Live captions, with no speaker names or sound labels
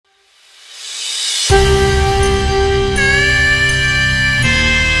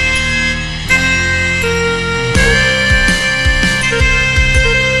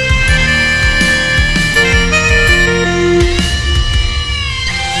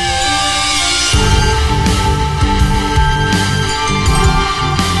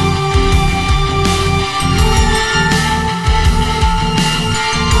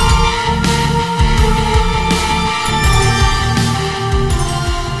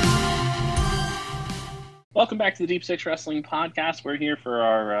Welcome back to the Deep Six Wrestling Podcast. We're here for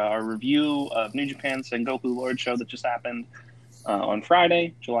our review of New Japan's Sengoku Lord show that just happened on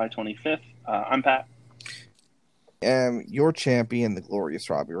Friday, July 25th. I'm Pat. Your champion, the glorious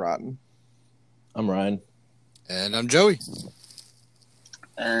Robbie Rotten. I'm Ryan. And I'm Joey.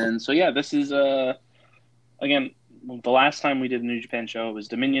 And so, yeah, this is, again, the last time we did a New Japan show, it was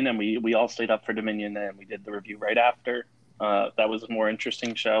Dominion, and we all stayed up for Dominion, and we did the review right after. That was a more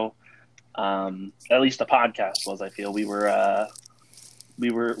interesting show. At least the podcast was. I feel we were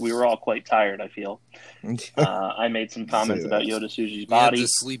all quite tired. I feel. I made some comments about Yota Tsuji's body. The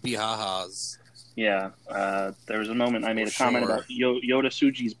sleepy ha-has. Yeah, there was a moment I made a comment about Yota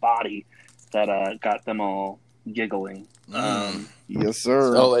Tsuji's body that got them all giggling. Yes,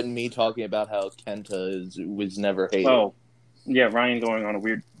 sir. Oh, and me talking about how Kenta was never hated. Oh, yeah, Ryan going on a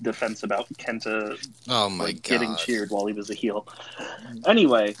weird defense about Kenta getting cheered while he was a heel.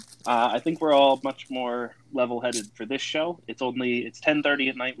 Anyway, I think we're all much more level-headed for this show. It's 10:30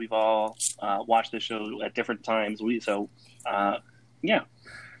 at night. We've all watched this show at different times. I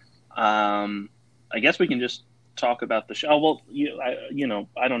guess we can just talk about the show. Oh, well,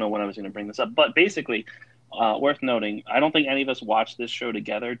 I don't know when I was going to bring this up, but basically, worth noting, I don't think any of us watched this show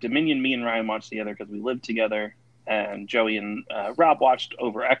together. Dominion, me and Ryan watched together because we lived together. And Joey and Rob watched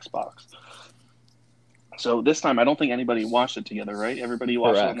over Xbox. So this time, I don't think anybody watched it together, right? Everybody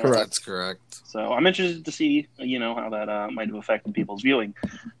watched it. Correct. That's correct. So I'm interested to see, how that might have affected people's viewing.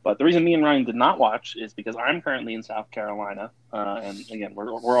 But the reason me and Ryan did not watch is because I'm currently in South Carolina. And again,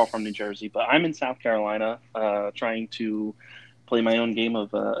 we're all from New Jersey. But I'm in South Carolina trying to play my own game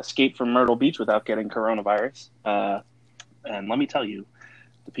of escape from Myrtle Beach without getting coronavirus. And let me tell you,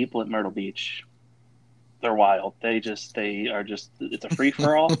 the people at Myrtle Beach... they're wild. It's a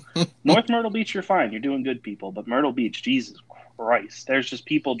free-for-all. North Myrtle Beach, you're fine. You're doing good, people. But Myrtle Beach, Jesus Christ. There's just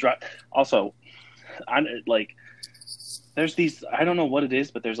people Also, there's these, I don't know what it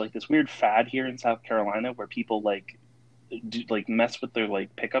is, but there's this weird fad here in South Carolina where people mess with their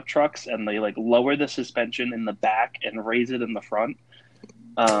pickup trucks and they lower the suspension in the back and raise it in the front.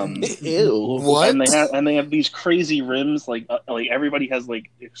 Ew. What? And they have these crazy rims. Everybody has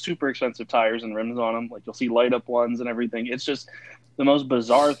super expensive tires and rims on them. You'll see light up ones and everything. It's just the most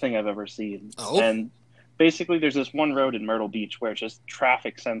bizarre thing I've ever seen. Oh. And basically, there's this one road in Myrtle Beach where it's just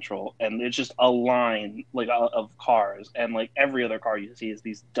traffic central, and it's just a line of cars, and every other car you see is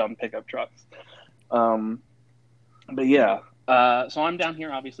these dumb pickup trucks. But yeah. So I'm down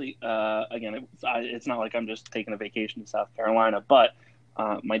here, obviously. Again, it's not like I'm just taking a vacation to South Carolina, but.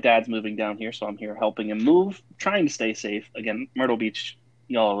 My dad's moving down here, so I'm here helping him move, trying to stay safe. Again, Myrtle Beach,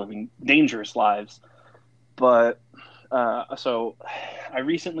 y'all are living dangerous lives. But, so I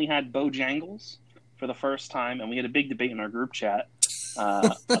recently had Bojangles for the first time, and we had a big debate in our group chat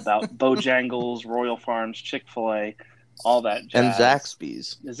about Bojangles, Royal Farms, Chick-fil-A, all that jazz. And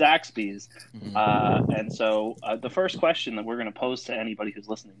Zaxby's. Mm-hmm. And so the first question that we're going to pose to anybody who's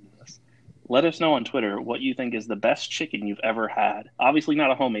listening to this, let us know on Twitter what you think is the best chicken you've ever had. Obviously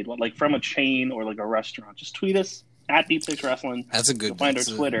not a homemade one, from a chain or a restaurant. Just tweet us at Deep Six Wrestling. That's a good. You'll find our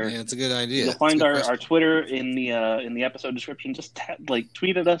Twitter. Yeah, it's a good idea. You'll find our Twitter in the episode description. Just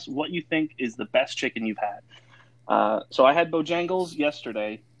tweet at us what you think is the best chicken you've had. So I had Bojangles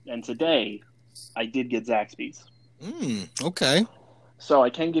yesterday, and today I did get Zaxby's. Okay. So I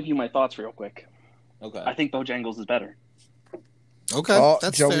can give you my thoughts real quick. Okay. I think Bojangles is better. Okay,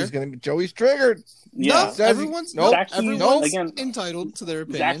 that's fair. Joey's triggered. Yeah, no, everyone's entitled to their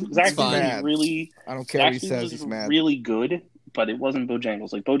opinion. Zaxby's was really. I don't care what he says. He's mad. Really good, but it wasn't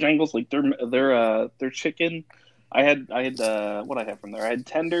Bojangles. Bojangles, their chicken. I had what I had from there. I had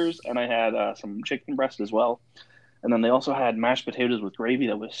tenders and I had some chicken breast as well, and then they also had mashed potatoes with gravy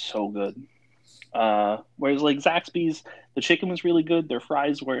that was so good. Whereas Zaxby's, the chicken was really good. Their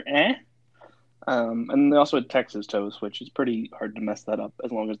fries were eh. And they also had Texas toast, which is pretty hard to mess that up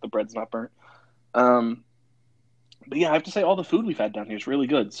as long as the bread's not burnt. But yeah, I have to say all the food we've had down here is really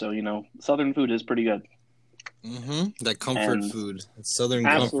good. So, Southern food is pretty good. Mm-hmm. That comfort food. Southern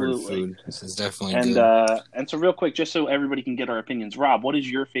comfort food. This is definitely good. And so real quick, just so everybody can get our opinions, Rob, what is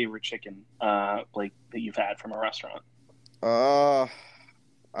your favorite chicken, that you've had from a restaurant? I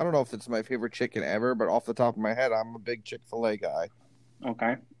don't know if it's my favorite chicken ever, but off the top of my head, I'm a big Chick-fil-A guy.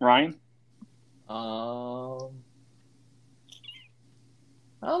 Okay. Ryan? I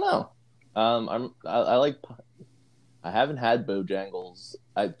don't know. I haven't had Bojangles.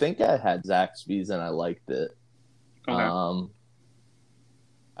 I think I had Zaxby's and I liked it. Okay.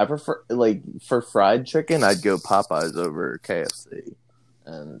 I prefer for fried chicken, I'd go Popeyes over KFC,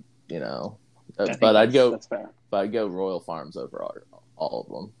 and but I'd go Royal Farms over all of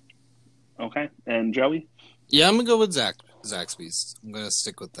them. Okay. And Joey? Yeah, I'm gonna go with Zaxby's. I'm gonna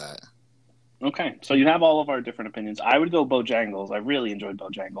stick with that. Okay, so you have all of our different opinions. I would go Bojangles. I really enjoyed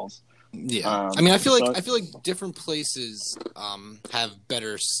Bojangles. Yeah, I mean, I feel like different places have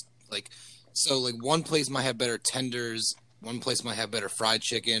better one place might have better tenders, one place might have better fried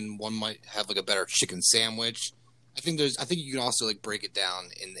chicken, one might have like a better chicken sandwich. I think you can also like break it down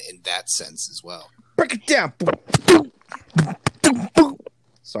in that sense as well. Break it down.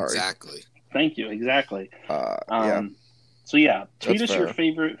 Sorry. Exactly. Thank you. Exactly. Yeah. So yeah, tweet That's us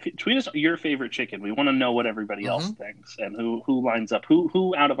fair. Tweet us your favorite chicken. We want to know what everybody else thinks and who lines up.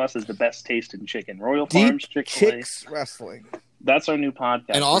 Who out of us is the best taste in chicken? Royal Farms, Chick-fil-A. Chicks Wrestling. That's our new podcast.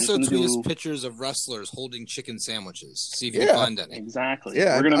 And also tweet us pictures of wrestlers holding chicken sandwiches. See if you can find any. Exactly.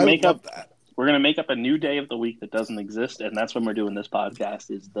 Yeah, we're gonna make up that. We're gonna make up a new day of the week that doesn't exist, and that's when we're doing this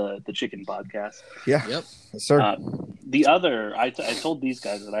podcast. Is the chicken podcast? Yeah. Yep. Yes, sir. The other, I told these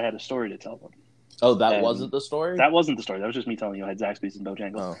guys that I had a story to tell them. Oh, that wasn't the story? That wasn't the story. That was just me telling you I had Zaxby's and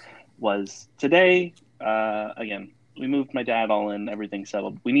Bojangles. Was today, again, we moved my dad all in, everything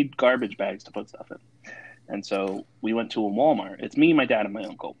settled. We need garbage bags to put stuff in. And so we went to a Walmart. It's me, my dad, and my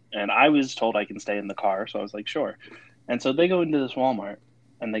uncle. And I was told I can stay in the car, so I was like, sure. And so they go into this Walmart,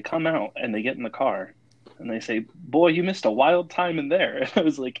 and they come out, and they get in the car, and they say, boy, you missed a wild time in there. And I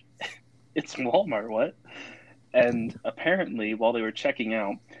was like, it's Walmart, what? And apparently, while they were checking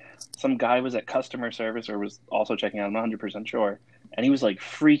out, some guy was at customer service or was also checking out, I'm not 100% sure, and he was like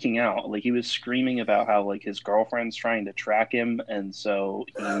freaking out. Like he was screaming about how like his girlfriend's trying to track him, and so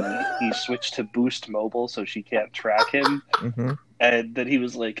he switched to Boost Mobile so she can't track him. Mm-hmm. And then he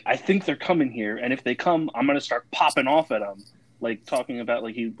was like, I think they're coming here, and if they come, I'm going to start popping off at them. Like talking about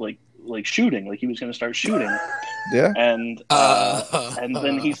like he like shooting, like he was going to start shooting. Yeah. And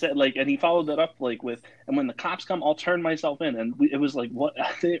then he said like, and he followed that up like with, and when the cops come, I'll turn myself in. And it was like, what?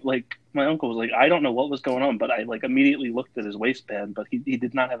 Like my uncle was like, I don't know what was going on, but I like immediately looked at his waistband, but he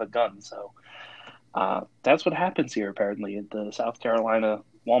did not have a gun. So that's what happens here apparently at the South Carolina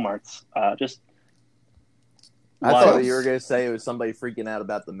Walmarts. I thought you were going to say it was somebody freaking out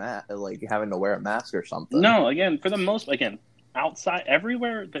about the like having to wear a mask or something. No, again, outside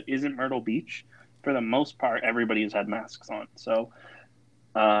everywhere that isn't Myrtle Beach, for the most part, everybody has had masks on. So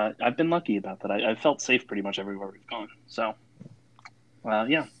I've been lucky about that. I felt safe pretty much everywhere we've gone. So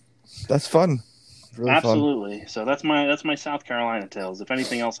yeah, that's fun. Really absolutely. Fun. So that's my South Carolina tales. If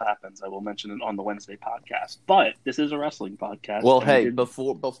anything else happens, I will mention it on the Wednesday podcast. But this is a wrestling podcast. Well, hey,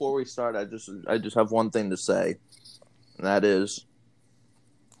 before we start, I just have one thing to say, and that is,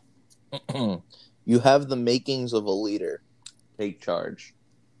 you have the makings of a leader. Take charge.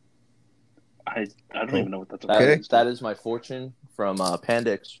 I don't even know what that's about. Okay. That is my fortune from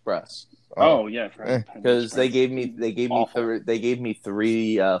Panda Express. Oh yeah, because they gave me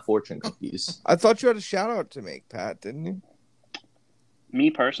three fortune cookies. I thought you had a shout out to make, Pat, didn't you?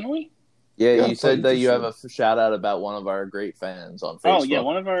 Me personally? Yeah, you said that you have a shout out about one of our great fans on Facebook. Oh yeah,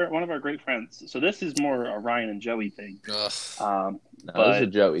 one of our great friends. So this is more a Ryan and Joey thing. No, it's a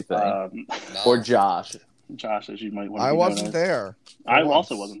Joey thing, or Josh, as you might want to. I wasn't there. I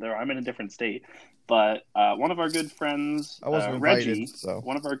also wasn't there. I'm in a different state. But one of our good friends, Reggie,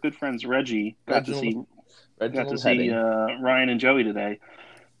 one of our good friends, Reggie, got to see Ryan and Joey today.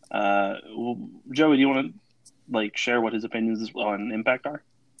 Joey, do you want to like share what his opinions on Impact are?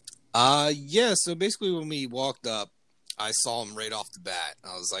 Yeah. So basically, when we walked up, I saw him right off the bat.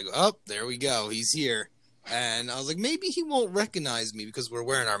 I was like, "Oh, there we go. He's here." And I was like, maybe he won't recognize me because we're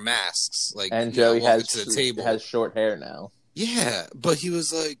wearing our masks. Like, and Joey has short hair now. Yeah, but he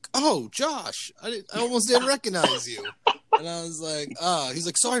was like, "Oh, Josh, I almost didn't recognize you." And I was like, he's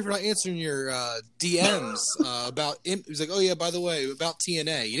like, "Sorry for not answering your DMs about." He was like, "Oh yeah, by the way, about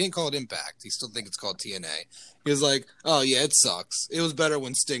TNA, you didn't call it Impact. You still think it's called TNA." He was like, "Oh yeah, it sucks. It was better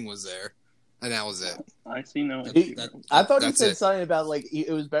when Sting was there." And that was it. I see no. I thought he said something about like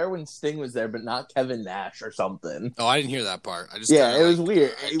it was better when Sting was there, but not Kevin Nash or something. Oh, I didn't hear that part. I just it was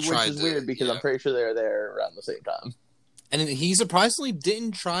weird, which is weird because I'm pretty sure they were there around the same time. And he surprisingly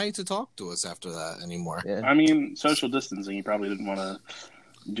didn't try to talk to us after that anymore. Yeah. I mean, social distancing, he probably didn't want to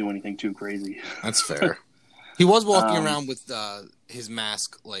do anything too crazy. That's fair. He was walking around with his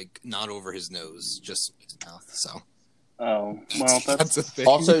mask, like, not over his nose, just his mouth, so. Oh, well, that's a thing.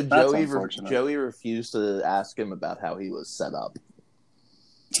 Also, Joey refused to ask him about how he was set up.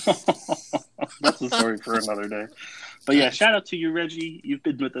 That's a story for another day. But yeah, shout out to you, Reggie. You've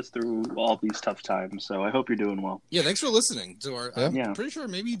been with us through all these tough times, so I hope you're doing well. Yeah, thanks for listening to our. Yeah. I'm pretty sure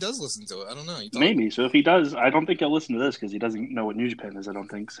maybe he does listen to it. I don't know. Maybe. So if he does, I don't think he'll listen to this because he doesn't know what New Japan is. I don't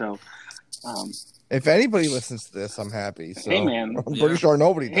think so. If anybody listens to this, I'm happy. So Hey, man. I'm pretty sure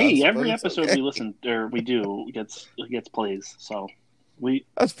nobody does. Hey, but every it's episode okay. we listen or we do gets plays. So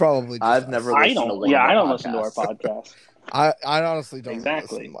That's probably. Just I've us. never I listened to don't. one Yeah, of I the don't listen to our podcasts. podcast. I honestly don't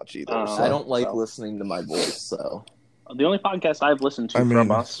Exactly. listen much either. So. I don't like So. listening to my voice, so The only podcasts I've listened to I mean-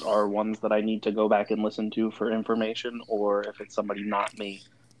 from us are ones that I need to go back and listen to for information, or if it's somebody not me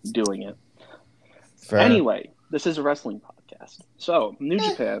doing it. Fair. Anyway, this is a wrestling podcast. So, New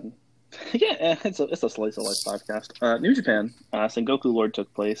Japan. Yeah, it's a slice of life podcast. New Japan, Sengoku Lord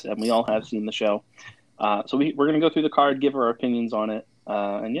took place, and we all have seen the show. So we're going to go through the card, give our opinions on it,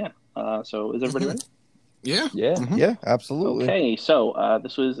 and yeah. So is everybody ready? Yeah. yeah. Mhm. Yeah, absolutely. Okay, so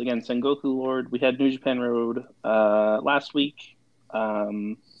this was, again, Sengoku Lord. We had New Japan Road last week.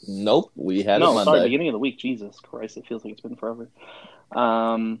 Nope, we had it No, Monday. sorry, beginning of the week. Jesus Christ, it feels like it's been forever.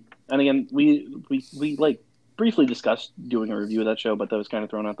 And again, we like briefly discussed doing a review of that show, but that was kind of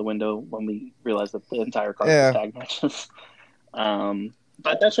thrown out the window when we realized that the entire card was tag matches.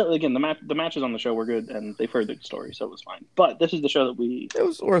 But that show, again, the matches on the show were good, and they furthered the story, so it was fine. But this is the show that we... It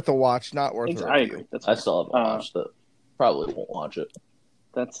was worth a watch, not worth a review. I agree. That's I fair. still haven't watched it. Probably won't watch it.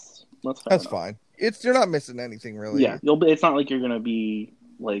 That's fair That's enough. fine. You're not missing anything really. Yeah, it's not like you're going to be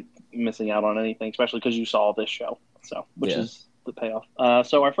like missing out on anything, especially because you saw this show, so which is the payoff.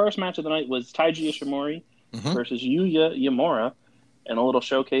 So our first match of the night was Taiji Ishimori versus Yuya Uemura, and a little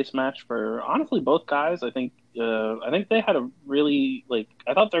showcase match for honestly both guys. I think they had a really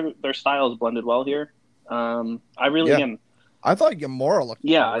I thought their styles blended well here. Again, I thought Yamura looked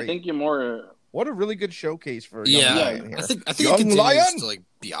great. I think Uemura. What a really good showcase for a young Yeah, lion here. I think it Young continues lion! to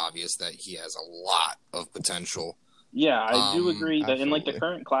be obvious that he has a lot of potential. Yeah, I do agree that in the absolutely.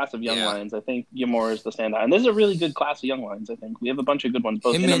 current class of young lions, I think Uemura is the standout, and this is a really good class of young lions. I think we have a bunch of good ones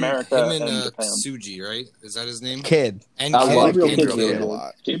both in America and Japan. Suji, right? Is that his name? Kid. And I love Gabriel Gabriel Kid. Kid. a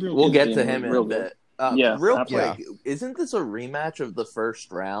lot. We'll get to him in a bit. Yeah, real absolutely. quick, isn't this a rematch of the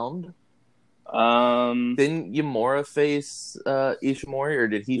first round? Didn't Didn't Yamura face Ishimori, or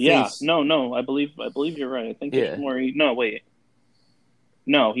did he face... No. I believe you're right. I think Ishimori. No, wait.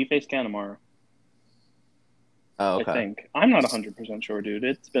 No, he faced Kanemaru. Oh, okay. I think. I'm not 100% sure, dude.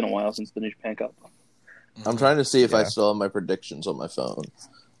 It's been a while since the New Japan Cup. I'm trying to see if I still have my predictions on my phone.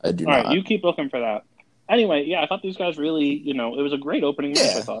 I do All not. right, you keep looking for that. Anyway, yeah, I thought these guys really, it was a great opening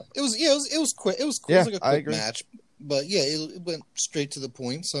match. I thought It was quick. It was quick. Yeah, It was like a I quick agree. match, but yeah, it went straight to the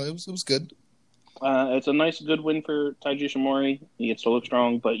point, so it was good. it's a nice, good win for Taiji Ishimori. He gets to look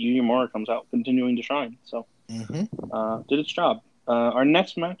strong, but Yuya Uemura comes out continuing to shine. So, did its job. Our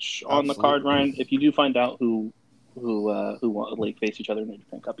next match on the card, Ryan. If you do find out who want face each other in the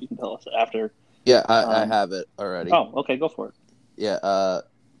Japan Cup, you can tell us after. Yeah, I have it already. Oh, okay, go for it. Yeah,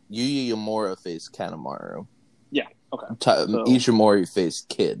 Yuya Uemura faced Kanemaru. Yeah, okay. Ishimori faced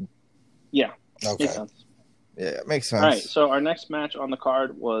Kid. Yeah, Okay. makes sense. Yeah, it makes sense. All right, so our next match on the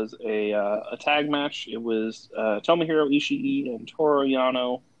card was a tag match. It was Tomohiro Ishii and Toru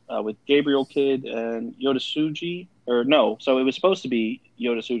Yano with Gabriel Kidd and Yota Tsuji. Or no, so it was supposed to be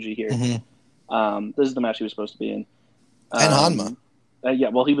Yota Tsuji here. This is the match he was supposed to be in. And Hanma. Yeah,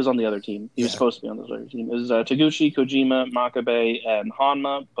 well, he was on the other team. He was supposed to be on the other team. It was Taguchi, Kojima, Makabe, and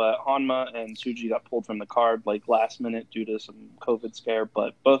Hanma, but Hanma and Tsuji got pulled from the card last minute due to some COVID scare,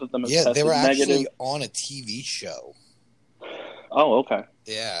 but both of them have tested they were negative. actually on a TV show. Oh, okay.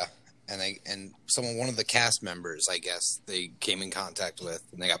 Yeah, and one of the cast members, I guess, they came in contact with,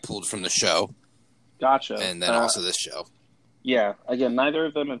 and they got pulled from the show. Gotcha. And then also this show. Yeah, again, neither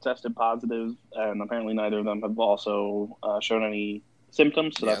of them have tested positive, and apparently neither of them have also shown any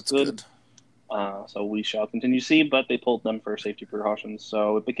symptoms, so that's good. So we shall continue to see, but they pulled them for safety precautions,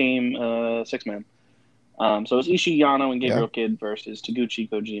 so it became a six-man. So it's Ishii, Yano, and Gabriel Kidd versus Taguchi,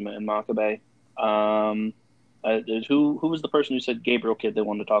 Kojima, and Makabe. Who was the person who said Gabriel Kidd they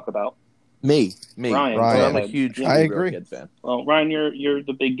wanted to talk about? Me. Ryan. I'm a huge I Gabriel agree. Kidd fan. Well, Ryan, you're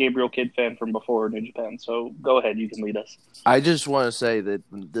the big Gabriel Kidd fan from before New Japan, so go ahead, you can lead us. I just want to say that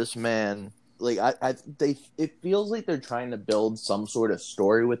this man, it feels like they're trying to build some sort of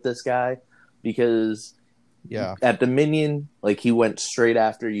story with this guy, because at Dominion, he went straight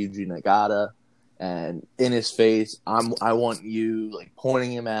after Yuji Nagata, and in his face, I want you,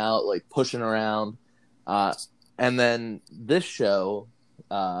 pointing him out, pushing around, and then this show,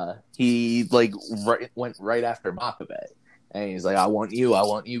 he went right after Makabe, and he's like, I want you,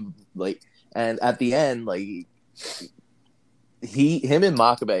 and at the end, him and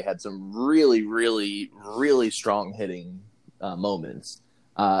Makabe had some really, really, really strong hitting moments.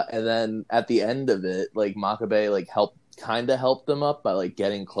 And then at the end of it, like Makabe like helped him up by like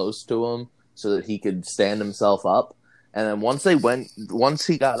getting close to him so that he could stand himself up. And then once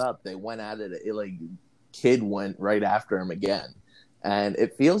he got up, they went at it. Like Kid went right after him again, and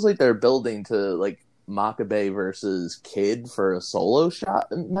it feels like they're building to like Makabe versus Kid for a solo shot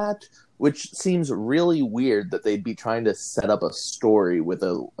match, which seems really weird that they'd be trying to set up a story with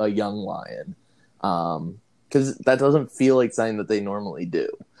a young lion, because that doesn't feel like something that they normally do.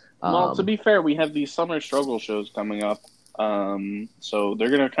 Well, to be fair, we have these summer struggle shows coming up, so they're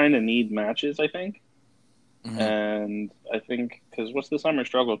going to kind of need matches, I think. Mm-hmm. And I think, because what's the summer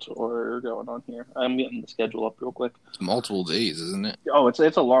struggle tour going on here? I'm getting the schedule up real quick. Multiple days, isn't it? Oh, it's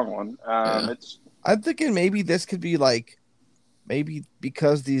a long one. I'm thinking maybe this could be like, maybe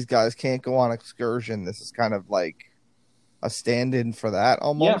because these guys can't go on excursion, this is kind of like a stand-in for that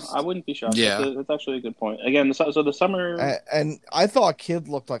almost. Yeah, I wouldn't be shocked. Yeah. That's actually a good point. Again, so the summer... And I thought Kid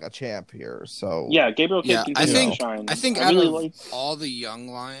looked like a champ here, so... Yeah, Gabriel Kid continues to shine. I think out of all the young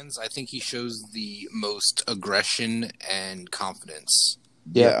lions, I think he shows the most aggression and confidence.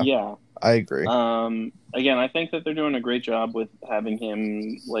 Yeah. I agree. Again, I think that they're doing a great job with having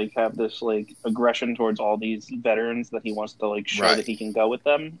him like have this like aggression towards all these veterans that he wants to like show that he can go with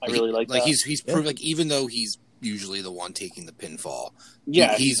them. I really like that. He's proved like even though he's usually the one taking the pinfall.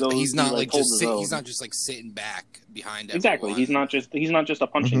 Yeah, he's not like just he's not just like sitting back behind everyone. Exactly. He's not just a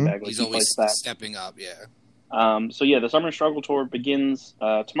punching bag. Like, he's always stepping up. Yeah. So yeah, the Summer Struggle Tour begins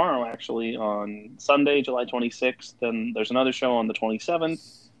tomorrow actually on Sunday, July 26th. Then there's another show on the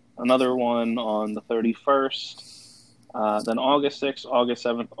 27th, another one on the 31st, then August 6th, August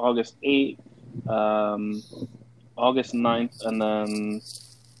 7th, August 8th, August 9th, and then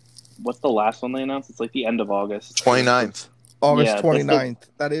what's the last one they announced? It's like the end of August. 29th. August 29th.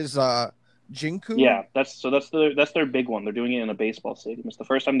 That is Jinku? Yeah, that's their big one. They're doing it in a baseball stadium. It's the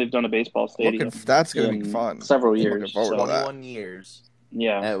first time they've done a baseball stadium. That's going to be fun. Several years. 21 years.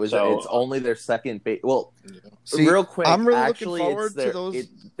 Yeah. And it's only their second See, real quick, I'm really actually, looking forward to those.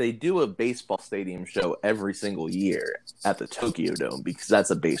 They do a baseball stadium show every single year at the Tokyo Dome because that's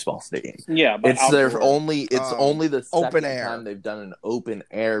a baseball stadium. Yeah, but it's only the open second air time they've done an open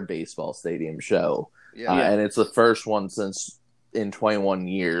air baseball stadium show. Yeah. And it's the first one since in 21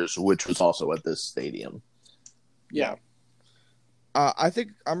 years, which was also at this stadium. Yeah. I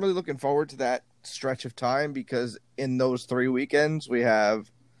think I'm really looking forward to that stretch of time because in those 3 weekends we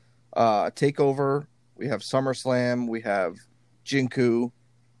have Takeover, we have SummerSlam, we have Jinku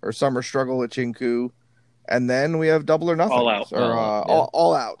or Summer Struggle at Jinku, and then we have Double or Nothing. All Out.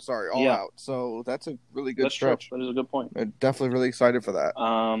 All Out. Sorry, All Out. So that's a really good stretch. True. That is a good point. I'm definitely really excited for that.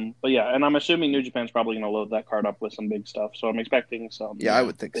 But yeah, and I'm assuming New Japan's probably going to load that card up with some big stuff. So I'm expecting some I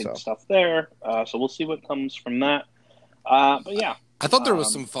would think big stuff there. So we'll see what comes from that. But yeah. I thought there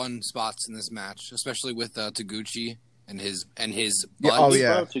was some fun spots in this match, especially with Taguchi and his butt. Oh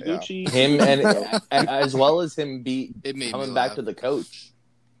yeah, Taguchi, him and as well as him coming back to the coach.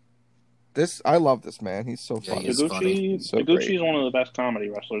 I love this man. He's so funny. Taguchi is one of the best comedy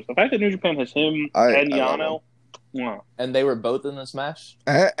wrestlers. The fact that New Japan has him and Yano, and they were both in this match,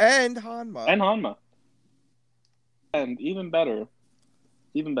 and Hanma, and even better.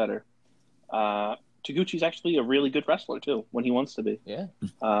 Taguchi's actually a really good wrestler too when he wants to be. Yeah.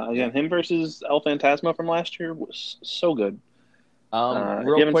 Again, him versus El Phantasma from last year was so good.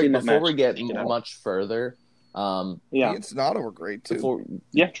 Real quick before we get much further, it's not over great too.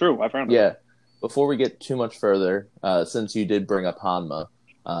 True. I found it. Yeah. Before we get too much further, since you did bring up Hanma,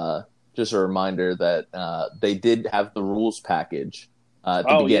 just a reminder that they did have the rules package at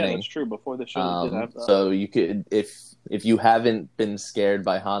the beginning. Yeah, that's true. Before the show, they did have that. So you could, if you haven't been scared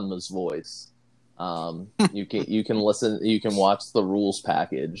by Hanma's voice. You can listen. You can watch the rules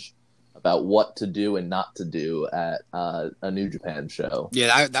package about what to do and not to do at a New Japan show.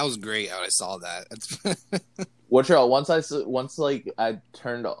 Yeah, that was great. I saw that. Once I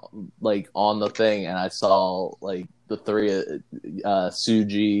turned on the thing and I saw like the three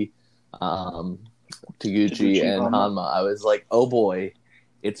Tsuji, Taguchi, and Hanma, I was like, oh boy,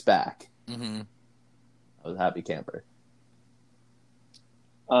 it's back. Mm-hmm. I was a happy camper.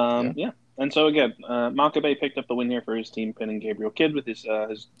 Yeah. And so again, Makabe picked up the win here for his team, pinning Gabriel Kidd with his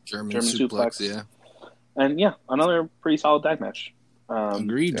German suplex. Yeah, and another pretty solid tag match.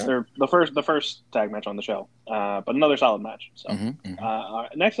 Agreed. They're the first tag match on the show, but another solid match. So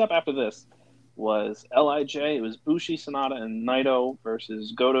next up after this was LIJ. It was Bushi, Sanada, and Naito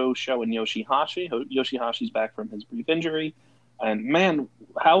versus Goto, Sho, and Yoshihashi. Yoshihashi's back from his brief injury. And man,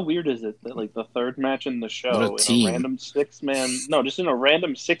 how weird is it that like the third match in the show, What a in team. a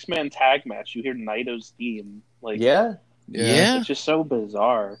random six-man tag match, you hear Naito's theme. Like, Yeah. it's just so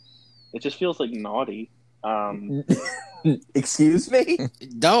bizarre. It just feels like naughty. Excuse me?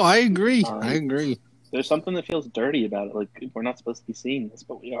 No, I agree. I agree. There's something that feels dirty about it. Like, we're not supposed to be seeing this,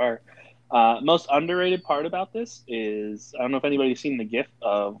 but we are. Most underrated part about this is, I don't know if anybody's seen the GIF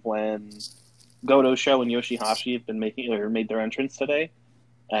of when Goto, Sho, and Yoshihashi have been made their entrance today.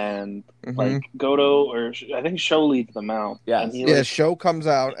 And like Goto, or I think Sho leads them out. Yeah, and Sho comes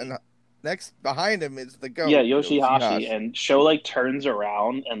out, and next behind him is the goat. Yeah, Yoshihashi, and Sho like turns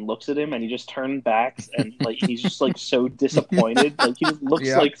around and looks at him, and he just turns back, and like he's just like so disappointed. Like he just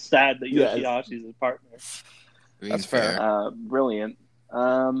looks like sad that Yoshihashi's his partner. That's fair. Brilliant.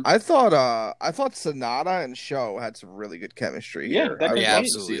 I thought Sonata and Sho had some really good chemistry here. I would love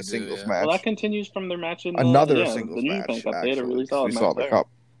to see a singles match. Well, that continues from their match in another singles the New match. Japan Cup. They had a really we solid match saw the there. cup.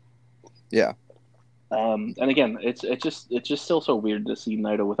 Yeah. And again, it's just still so weird to see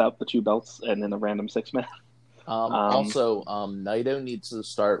Naito without the two belts and in a random 6-man. Also, Naito needs to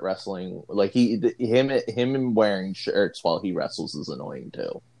start wrestling. Like him wearing shirts while he wrestles is annoying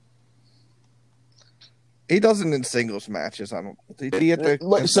too. He doesn't in singles matches. I don't. Did he at the,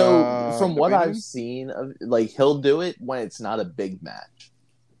 from what I've seen, like he'll do it when it's not a big match.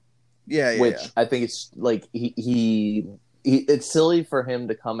 Which I think it's like he it's silly for him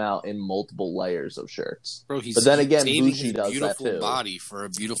to come out in multiple layers of shirts. Bro, but then again, Bushi does that too. Beautiful body for a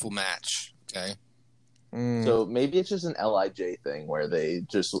beautiful match. Okay. So maybe it's just an LIJ thing where they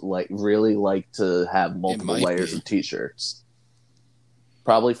just like really like to have multiple layers of t-shirts.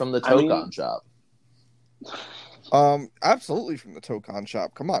 Probably from the Tokon shop. Absolutely from the Tokon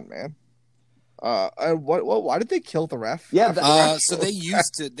shop. Come on, man. Why did they kill the ref? Yeah. So they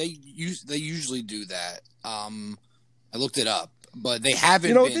usually do that. I looked it up, but they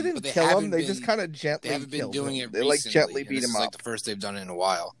haven't. They didn't kill him. They just kind of gently. They haven't been doing it. They like gently beat him up. Like the first they've done it in a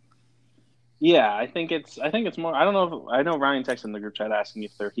while. Yeah, I think it's more. I don't know. I know Ryan texted in the group chat asking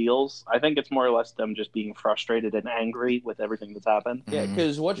if they're heels. I think it's more or less them just being frustrated and angry with everything that's happened. Yeah,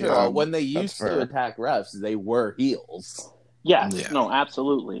 because when they used to attack refs, they were heels. Yes, no,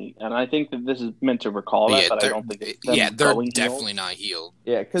 absolutely, and I think that this is meant to recall that, but I don't think it's them they're going definitely heels. not healed.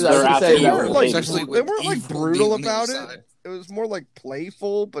 Yeah, because they weren't like brutal about it. It was more like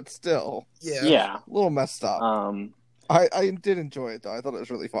playful, but still, yeah, a little messed up. I did enjoy it though. I thought it was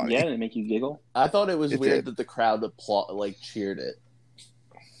really funny. Yeah, did it make you giggle? I thought it was weird that the crowd cheered it.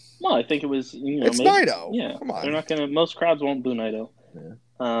 Well, I think it was. It's Naito. Yeah, come on. They're not gonna. Most crowds won't boo Naito.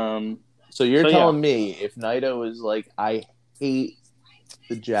 Yeah. So you're telling me if Naito is like, I hate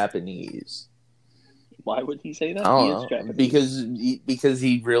the Japanese. Why would he say that? I don't know. Because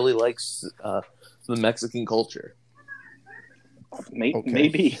he really likes the Mexican culture.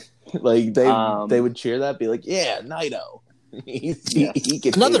 Maybe. Like they would cheer that, be like, "Yeah, Naito." He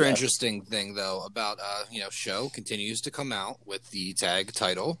can. Another interesting thing, though, about Sho continues to come out with the tag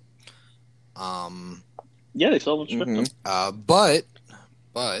title. Yeah, they still haven't stripped him.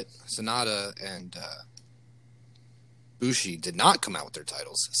 But Sonata and Bushi did not come out with their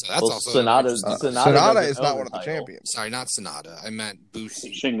titles, so that's also Sonata is not one of the champions. Sorry, not Sonata. I meant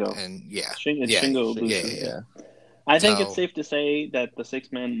Bushi. Shingo. And Shingo Bushi. Yeah. I think it's safe to say that the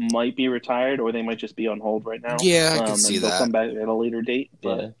 6-man might be retired, or they might just be on hold right now. Yeah, I can see that. They'll come back at a later date,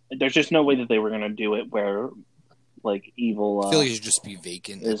 but there's just no way that they were going to do it where, like, Evil. I feel like it should just be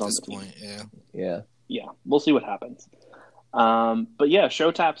vacant at this point. Yeah. We'll see what happens. But yeah,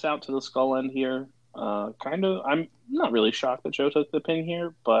 Sho taps out to the skull end here. I'm not really shocked that Sho took the pin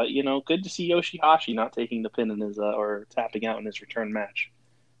here, but good to see Yoshihashi not taking the pin in his or tapping out in his return match.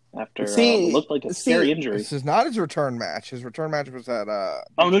 After it looked like a scary injury. This is not his return match. His return match was at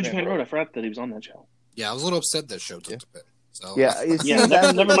New Japan Road. I forgot that he was on that show. Yeah, I was a little upset that Sho took the pin. So.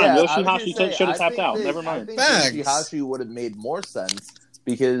 Never mind. Yoshihashi should have tapped out. Never mind. I think Yoshihashi would have made more sense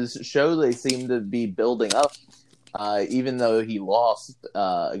because Sho they seem to be building up. Even though he lost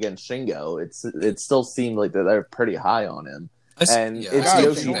against Shingo, it still seemed like that they're pretty high on him. It's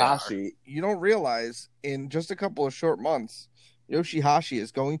Yoshihashi. You don't realize in just a couple of short months, Yoshihashi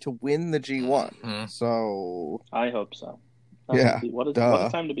is going to win the G1. Mm-hmm. So I hope so. What a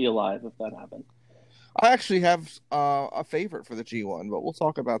time to be alive if that happened. I actually have a favorite for the G1, but we'll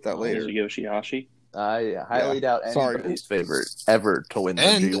talk about that later. Yoshihashi. I highly doubt anybody's favorite ever to win the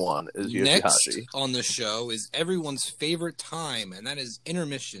G1 is Yoshihashi. Next on the show is everyone's favorite time, and that is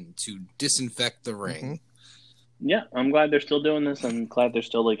intermission to disinfect the ring. Mm-hmm. Yeah, I'm glad they're still doing this. I'm glad they're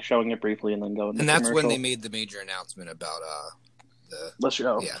still showing it briefly and then going. And that's when they made the major announcement about the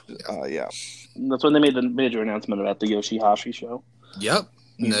show. Yeah. That's when they made the major announcement about the Yoshihashi show. Yep.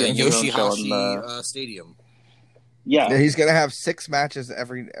 The Yoshihashi Stadium. Yeah, he's gonna have 6 matches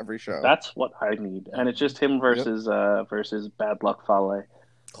every show. That's what I need, and it's just him versus versus Bad Luck Fale.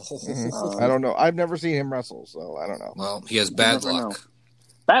 I don't know. I've never seen him wrestle, so I don't know. Well, he has bad luck. Know.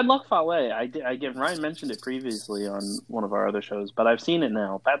 Bad Luck Fale. Ryan mentioned it previously on one of our other shows, but I've seen it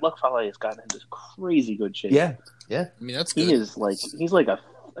now. Bad Luck Fale has gotten into crazy good shape. Yeah. I mean, that's good. He's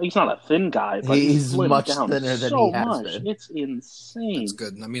he's not a thin guy, but he's much thinner than he has been. It's insane. That's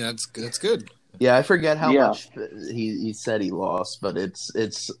good. I mean, that's good. Yeah, I forget how much he said he lost, but it's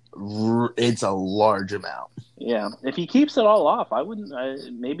a large amount. Yeah, if he keeps it all off,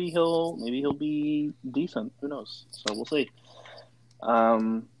 maybe he'll be decent. Who knows? So we'll see.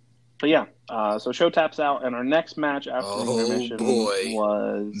 But yeah, so show taps out, and our next match after the intermission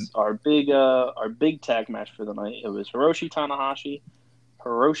was our big tag match for the night. It was Hiroshi Tanahashi,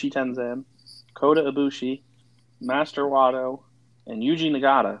 Hiroshi Tenzan, Kota Ibushi, Master Wato, and Yuji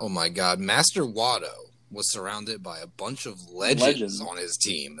Nagata. Oh my God, Master Wato was surrounded by a bunch of legends on his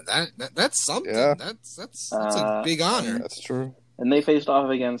team. That's something. Yeah. That's a big honor. That's true. And they faced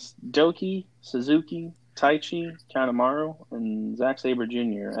off against Doki, Suzuki, Taichi, Kanemaru, and Zack Sabre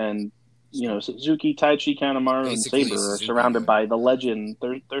Jr. And Suzuki, Taichi, Kanemaru, and Sabre are surrounded by the legend.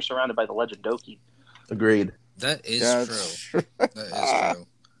 They're surrounded by the legend Doki. Agreed. That is true. That is true.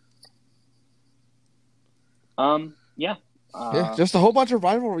 Just a whole bunch of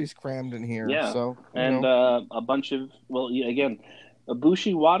rivalries crammed in here. Yeah, so a bunch of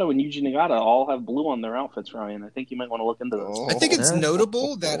Ibushi, Wato, and Yuji Nagata all have blue on their outfits, Ryan. I think you might want to look into this. I think it's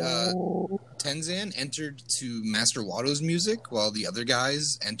notable that Tenzan entered to Master Wato's music while the other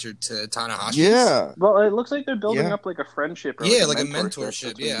guys entered to Tanahashi's. Yeah. Well, it looks like they're building up like a friendship. Or like a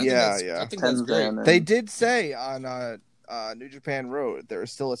mentorship. I think that's great. They did say on New Japan Road there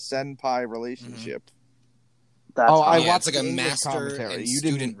is still a senpai relationship. I watched it's like a master and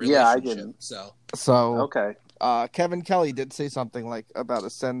student relationship. Yeah, I didn't. So okay. Kevin Kelly did say something like about a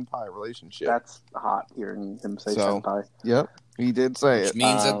senpai relationship. That's hot hearing him say senpai. Yep, he did say Which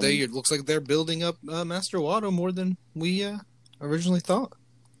means that it looks like they're building up Master Wato more than we originally thought.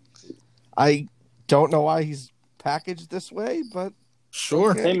 I don't know why he's packaged this way, but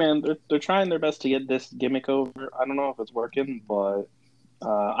sure. Okay. Hey man, they're trying their best to get this gimmick over. I don't know if it's working, but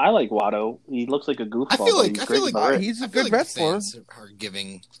I like Wato. He looks like a goofball. I feel like he's a good wrestler. Are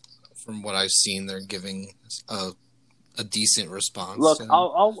giving, from what I've seen, they're giving a decent response. Look,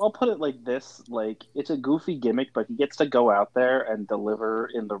 I'll put it like this: like it's a goofy gimmick, but he gets to go out there and deliver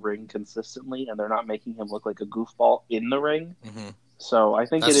in the ring consistently, and they're not making him look like a goofball in the ring. Mm-hmm. So I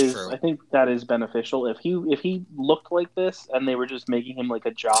think That's true. I think that is beneficial. If he looked like this and they were just making him like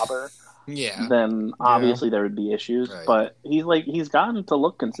a jobber. Yeah. Then obviously there would be issues, right. But he's gotten to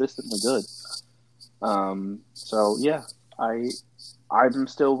look consistently good. So yeah, I'm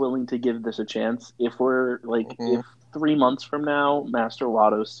still willing to give this a chance. If we're if 3 months from now, Master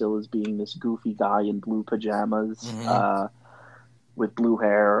Wato still is being this goofy guy in blue pajamas, with blue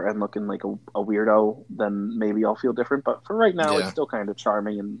hair and looking like a weirdo, then maybe I'll feel different. But for right now, it's still kind of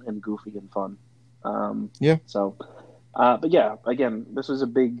charming and goofy and fun. So, but yeah, again, this was a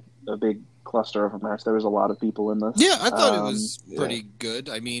big cluster of a match. There was a lot of people in this. Yeah, I thought it was pretty good.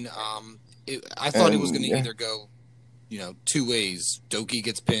 I mean, I thought it was going to either go, two ways. Doki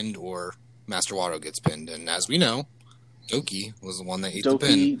gets pinned or Master Wato gets pinned. And as we know, Doki was the one that ate the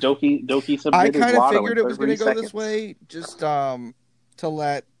pin. Doki submitted I kind of Wato figured it was going to go this way, just to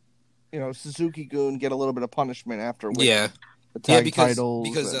let Suzuki-gun get a little bit of punishment after winning the tag titles.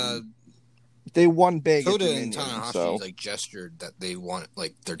 Because they won big. Kota and Tanahashi gestured that they want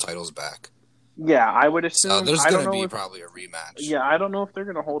their titles back. Yeah, I would assume there's going to be probably a rematch. Yeah, I don't know if they're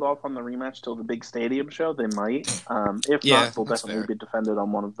going to hold off on the rematch till the big stadium show. They might. If not, they'll definitely be defended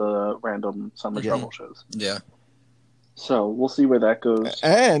on one of the random Summer Struggle shows. Yeah. So we'll see where that goes.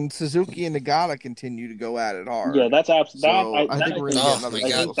 And Suzuki and Nagata continue to go at it hard. Yeah, that's absolutely. I think we're going to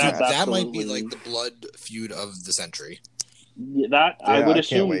get another. That might be the blood feud of the century. Yeah, I would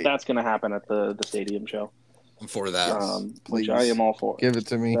assume that's going to happen at the stadium show. I'm for that. Which I am all for. Give it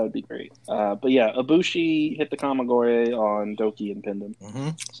to me. That would be great. But yeah, Ibushi hit the Kamagore on Doki and pinned him. Mm-hmm.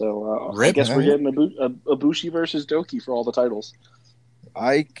 So I guess we're getting Ibushi versus Doki for all the titles.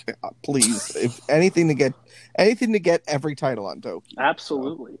 Please, if anything to get every title on Doki.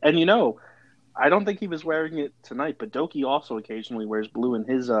 Absolutely. And I don't think he was wearing it tonight, but Doki also occasionally wears blue in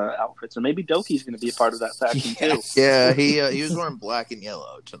his outfit, so maybe Doki's going to be a part of that faction too. Yeah, he was wearing black and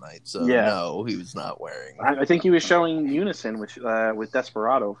yellow tonight, so no, he was not wearing. I think he was showing unison with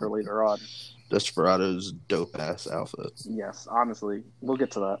Desperado for later on. Desperado's dope ass outfit. Yes, honestly, we'll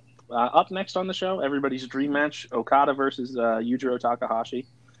get to that. up next on the show, everybody's dream match: Okada versus Yujiro Takahashi.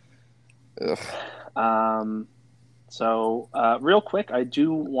 So real quick, I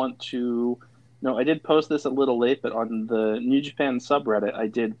do want to. No, I did post this a little late, but on the New Japan subreddit, I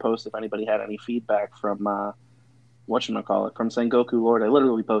did post if anybody had any feedback from whatchamacallit, from Sengoku Lord. I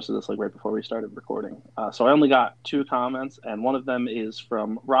literally posted this like right before we started recording. So I only got 2 comments, and one of them is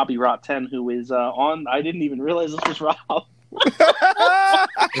from Robbie Rot 10, who is on. I didn't even realize this was Rob.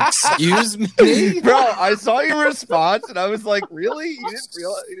 Excuse me, bro. I saw your response, and I was like, "Really? You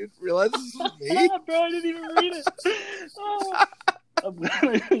didn't realize this was me, bro? I didn't even read it." Oh. I'm glad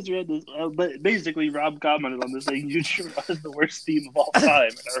I just read this. But basically, Rob commented on this saying Yujiro is the worst theme of all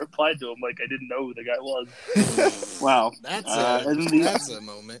time, and I replied to him like I didn't know who the guy was. Wow, that's a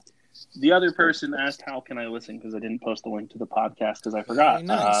moment. The other person asked, "How can I listen?" Because I didn't post the link to the podcast because I forgot.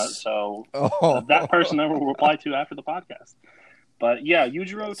 Nice. That person I will reply to after the podcast. But yeah,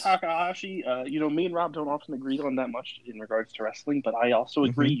 Yujiro Takahashi. Me and Rob don't often agree on that much in regards to wrestling, but I also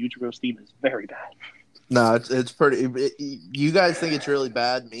agree Yujiro's theme is very bad. No, it's pretty. You guys think it's really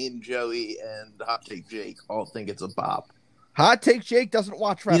bad. Me and Joey and Hot Take Jake all think it's a bop. Hot Take Jake doesn't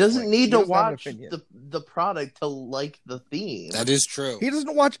watch wrestling. He doesn't need to watch the product to like the theme. That is true. He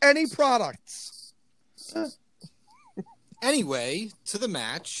doesn't watch any products. Anyway, to the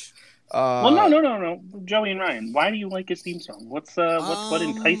match. No. Joey and Ryan, why do you like his theme song? What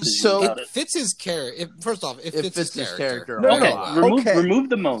entices you about it? It fits his character. First off, it fits his character. Remove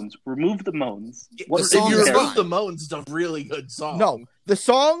the moans. Remove the moans. If you remove the moans, it's a really good song. No, the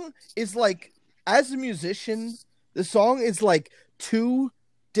song is like, as a musician, the song is like 2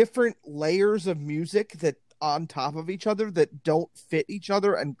 different layers of music that on top of each other that don't fit each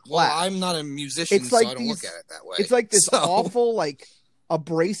other and clash. Well, I'm not a musician, so I don't look at it that way. It's like this awful, like,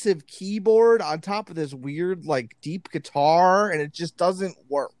 abrasive keyboard on top of this weird, like, deep guitar, and it just doesn't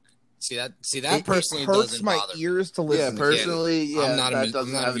work. See that personally it hurts doesn't my bother ears to listen. Yeah, personally, I'm not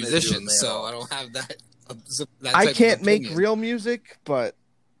a musician, so I don't have that. I can't make real music, but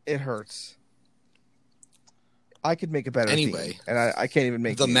it hurts. I could make a better theme, and I can't even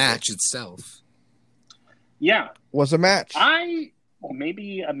make the match itself. Yeah, was a match.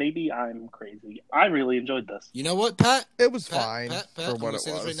 Maybe I'm crazy. I really enjoyed this. You know what, Pat? It was fine Pat, for what it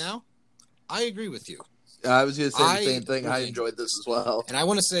was. Right now, I agree with you. I was going to say the same thing. I enjoyed this as well. And I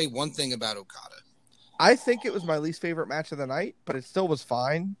want to say one thing about Okada. I think it was my least favorite match of the night, but it still was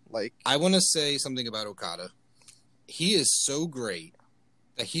fine. Like, I want to say something about Okada. He is so great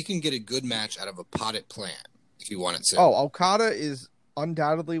that he can get a good match out of a potted plant if he wanted to. Oh, Okada is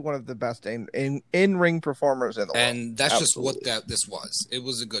undoubtedly one of the best in-ring performers in the world. And that's just what this was. It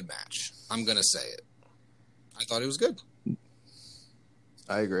was a good match. I'm going to say it. I thought it was good.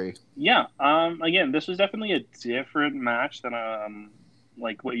 I agree. Yeah. Again, this was definitely a different match than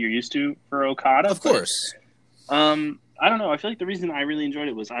like what you're used to for Okada. Of course. I don't know. I feel like the reason I really enjoyed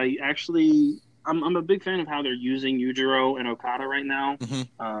it was I'm a big fan of how they're using Yujiro and Okada right now.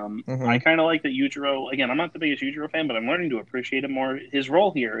 I kind of like that Yujiro. Again, I'm not the biggest Yujiro fan, but I'm learning to appreciate him more. His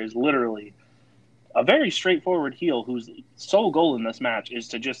role here is literally a very straightforward heel whose sole goal in this match is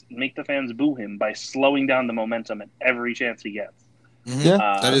to just make the fans boo him by slowing down the momentum at every chance he gets. Yeah,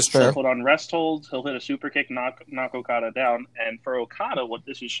 that is fair. He'll put on rest holds. He'll hit a super kick, knock Okada down. And for Okada, what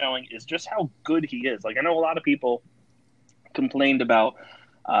this is showing is just how good he is. Like, I know a lot of people complained about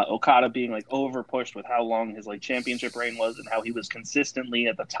Okada being like over pushed with how long his like championship reign was and how he was consistently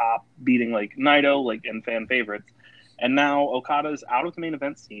at the top, beating like Naito like and fan favorites. And now Okada's out of the main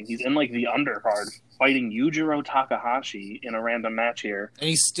event scene. He's in like the undercard fighting Yujiro Takahashi in a random match here, and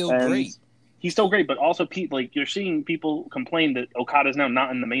he's still great. He's still great, but also like you're seeing people complain that Okada's now not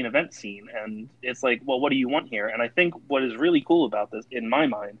in the main event scene, and it's like, well, what do you want here? And I think what is really cool about this, in my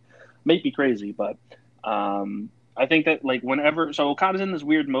mind, may be crazy, but I think that like so Okada's in this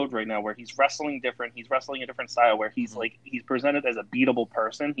weird mode right now where he's wrestling different. He's wrestling a different style where he's like he's presented as a beatable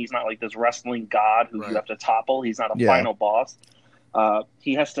person. He's not like this wrestling god who you have to topple. He's not a final boss.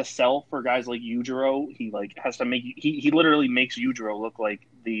 He has to sell for guys like Yujiro. He like has to make he literally makes Yujiro look like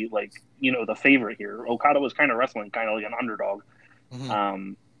the the favorite here. Okada was kind of wrestling kind of like an underdog.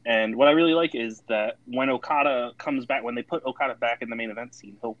 And what I really like is that when Okada comes back, when they put Okada back in the main event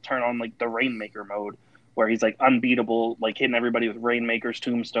scene, he'll turn on like the Rainmaker mode where he's like unbeatable, like hitting everybody with Rainmakers,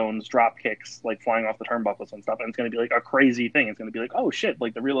 tombstones, drop kicks, like flying off the turnbuckles and stuff. And it's going to be like a crazy thing. It's going to be like, oh shit,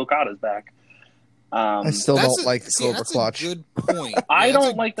 like the real Okada's back. I still don't like the Cobra Clutch. Good point. I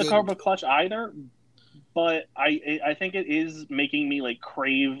don't like the Cobra Clutch either, but I think it is making me like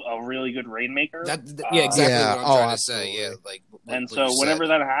crave a really good Rainmaker. Exactly what I'm trying to say. Yeah, and so whenever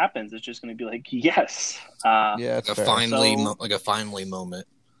that happens, it's just going to be like, yes, it's like a finally moment.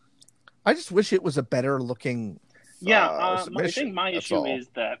 I just wish it was a better looking. I submission. think my That's issue all. is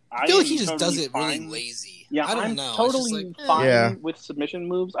that I feel like he am just totally does it fine. really lazy. Yeah, I don't I'm know. totally It's just fine Yeah. with submission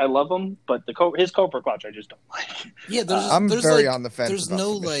moves. I love them, but his Cobra Clutch I just don't like. Yeah, I'm there's very like, on the fence there's about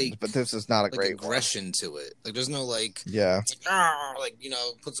no submissions, but this is not a great aggression to it. Like there's no like, Yeah. it's like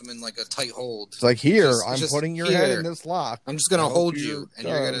puts him in like a tight hold. It's like here, It's just putting your here. head in this lock. I'm just gonna hold you're you, and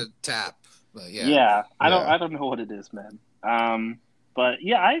you're gonna tap. But I don't know what it is, man. But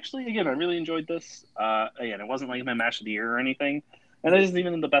yeah, I really enjoyed this. Again, it wasn't like my match of the year or anything, and it isn't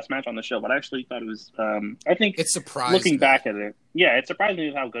even the best match on the show. But I actually thought it was. I think it's surprising. Looking back at it, it surprised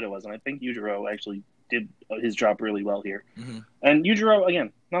me how good it was, and I think Yujiro actually did his job really well here. Mm-hmm. And Yujiro,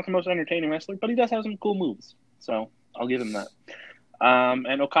 again, not the most entertaining wrestler, but he does have some cool moves, so I'll give him that.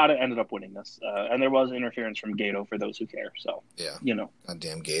 And Okada ended up winning this, and there was interference from Gato for those who care. So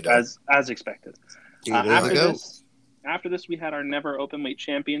goddamn Gato, as expected. After this, we had our never openweight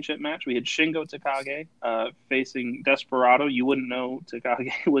championship match. We had Shingo Takagi facing Desperado. You wouldn't know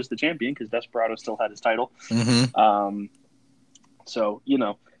Takagi was the champion because Desperado still had his title. Mm-hmm. So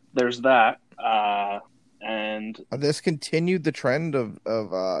there's that. And this continued the trend of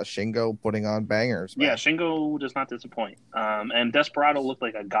Shingo putting on bangers. Man. Yeah, Shingo does not disappoint. And Desperado looked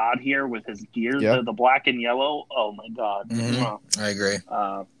like a god here with his gears, Yep. the black and yellow. Oh my god! Mm-hmm. I agree.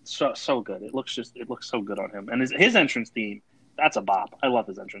 So good. It looks so good on him. And his entrance theme, that's a bop. I love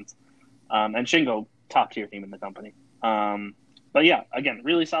his entrance. And Shingo, top tier theme in the company. But yeah, again,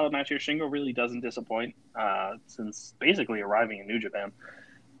 really solid match here. Shingo really doesn't disappoint since basically arriving in New Japan.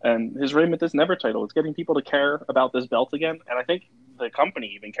 And his reign with this Never title, it's getting people to care about this belt again. And I think the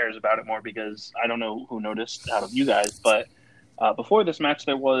company even cares about it more because I don't know who noticed out of you guys, but before this match,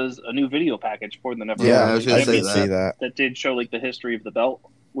 there was a new video package for the Never. Yeah, I was going to say that. That did show like the history of the belt,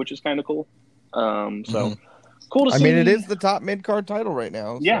 which is kind of cool. So cool to see. I mean, it is the top mid-card title right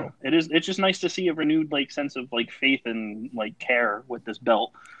now. So. Yeah, it is. It's just nice to see a renewed sense of faith and care with this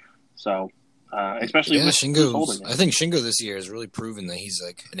belt. So. Especially with Shingo. I think Shingo this year has really proven that he's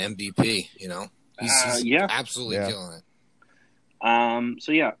an MVP. He's absolutely killing it.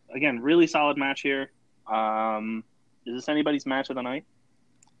 So yeah, again, really solid match here. Is this anybody's match of the night?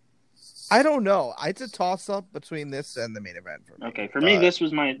 I don't know. It's a toss-up between this and the main event for me. Okay, for me, this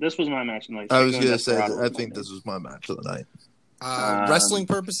was my match of the night. I was going to say that I think this was my match of the night. Wrestling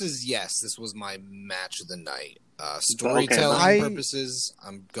purposes, yes, this was my match of the night. Storytelling purposes,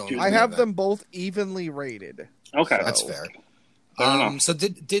 I'm going. I have them both evenly rated. Okay, so. That's fair. So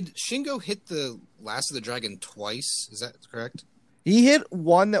did Shingo hit the Last of the Dragon twice? Is that correct? He hit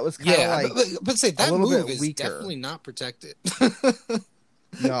one that was kind of but say that move is weaker. Definitely not protected.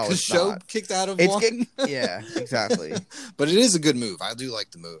 No, because Show kicked out of one. Yeah, exactly. But it is a good move. I do like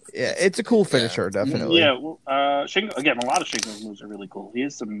the move. Yeah, it's a cool finisher, definitely. Yeah, well, Shingo, again, a lot of Shingo's moves are really cool. He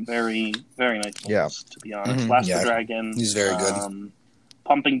has some very, very nice moves, to be honest. Last of the Dragon. He's very good.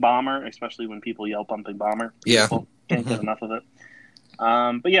 Pumping Bomber, especially when people yell Pumping Bomber. Beautiful. Yeah. Can't get enough of it.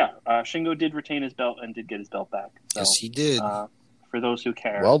 But yeah, Shingo did retain his belt and did get his belt back. So, yes, he did. For those who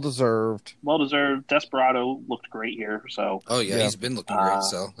care. Well deserved. Desperado looked great here. So. Oh yeah, he's been looking great.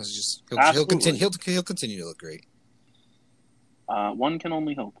 So it's just he'll continue. He'll continue to look great. One can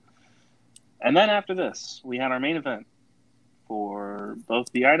only hope. And then after this, we had our main event for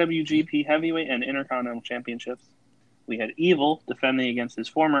both the IWGP Heavyweight and Intercontinental Championships. We had Evil defending against his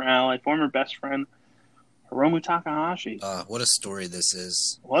former ally, former best friend, Hiromu Takahashi. What a story this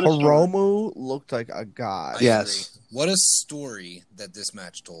is. Hiromu looked like a god. Yes. What a story that this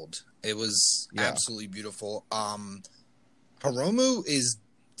match told. It was absolutely beautiful. Hiromu is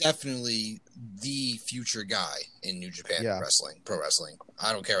definitely the future guy in New Japan pro wrestling.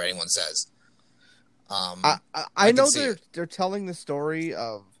 I don't care what anyone says. I know they're telling the story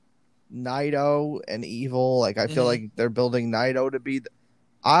of Naito and Evil. I feel like they're building Naito to be...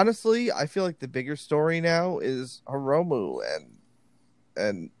 Honestly, I feel like the bigger story now is Hiromu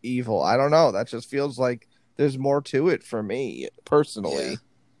and Evil. I don't know. That just feels like there's more to it for me, personally.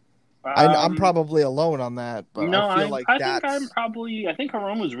 Yeah. I'm probably alone on that, but I think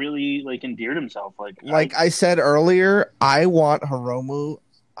Hiromu's really endeared himself. I said earlier, I want Hiromu.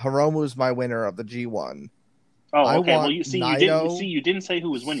 Hiromu's my winner of the G1. Oh, okay. Well, you didn't say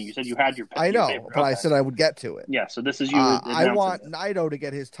who was winning. You said you had your pick. I know, but I said I would get to it. Yeah, so this is you. I want Naito to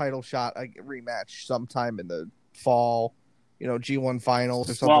get his title shot, a rematch sometime in the fall. G1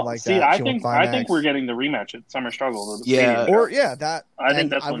 finals or something like that. I think we're getting the rematch at Summer Struggle. I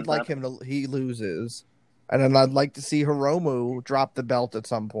think I would like him to. He loses, and then I'd like to see Hiromu drop the belt at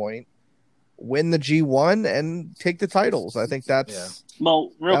some point, win the G1, and take the titles. I think that's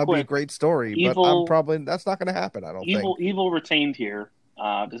real that'd quick, be a great story. But that's not going to happen. I don't think. Evil retained here.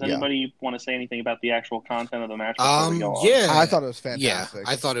 Does anybody want to say anything about the actual content of the match before we go on? Yeah, I thought it was fantastic.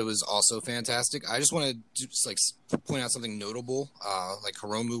 Yeah, I thought it was also fantastic. I just want to just point out something notable. Like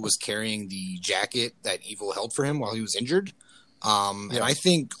Hiromu was carrying the jacket that Evil held for him while he was injured. And I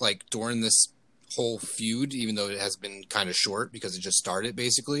think like during this whole feud, even though it has been kind of short because it just started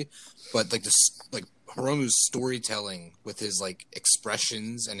basically, but like this like Hiromu's storytelling with his like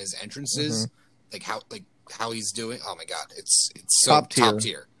expressions and his entrances, like how he's doing. Oh my god, it's so top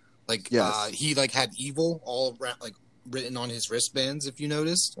tier. Like he like had Evil all like written on his wristbands, if you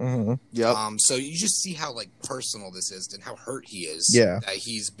noticed. Yep. So you just see how like personal this is and how hurt he is. Yeah. That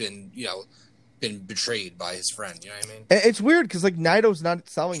he's been been betrayed by his friend. You know what I mean? It's weird because like Naito's not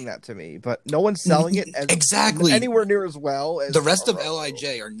selling that to me, but no one's selling it as exactly anywhere near as well as the rest of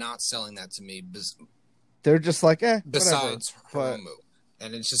LIJ are not selling that to me. They're just like besides whatever. Hiromu,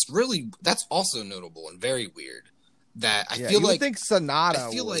 and it's just really that's also notable and very weird. That I feel you like think Sonata.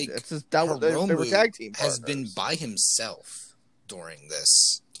 I feel like it's just they were tag team has partners. been by himself during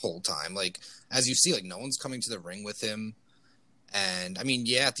this whole time. Like as you see, like no one's coming to the ring with him, and I mean,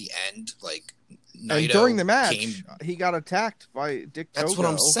 at the end, like Naito and during the match, he got attacked by Dick Togo. That's what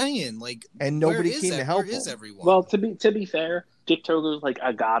I'm saying. Like, and nobody came to help him. Where is everyone? Well, to be fair, Dick Togo's like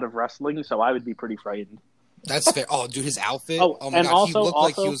a god of wrestling, so I would be pretty frightened. That's fair. Oh, dude, his outfit. Oh my and god, also, he looked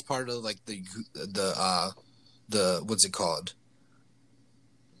like he was part of like the what's it called?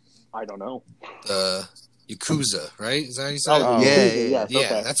 I don't know. The Yakuza, right? Is that how you say it? Yeah.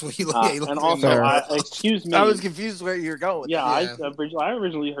 Okay. That's what he looked like. And also, excuse me. I was confused where you're going. Yeah, I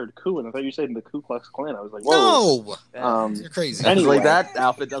originally heard Ku, and I thought you were saying the Ku Klux Klan. I was like, whoa. No! You're crazy. Anyway. Like that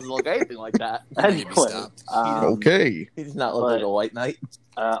outfit doesn't look anything like that. Anyway, okay. He's not look like a white knight.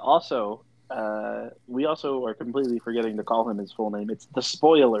 Also, we also are completely forgetting to call him his full name. It's the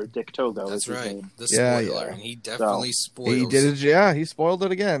Spoiler Dick Togo. That's right. Name. The Spoiler. And he definitely spoiled He did it, he spoiled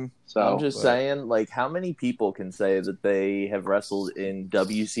it again. So, I'm just saying, like, how many people can say that they have wrestled in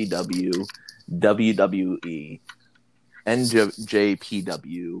WCW, WWE,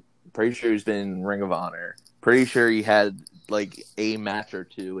 NJPW? Pretty sure he's been in Ring of Honor. Pretty sure he had like a match or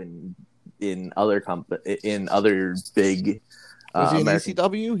two in other big. Was he in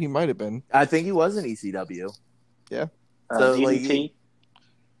ECW? He might have been. I think he was in ECW. Yeah. So DDT?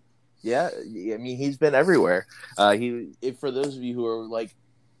 Yeah, I mean he's been everywhere. For those of you who are like,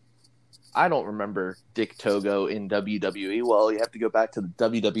 I don't remember Dick Togo in WWE. Well, you have to go back to the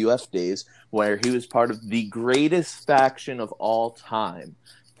WWF days where he was part of the greatest faction of all time,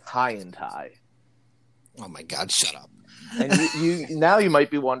 Tie and Tie. Oh my God! Shut up. And you now you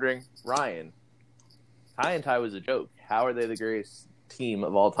might be wondering, Ryan, Tie and Tie was a joke. How are they the greatest team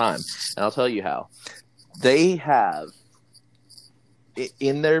of all time? And I'll tell you how. They have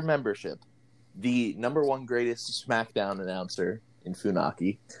in their membership the number one greatest SmackDown announcer in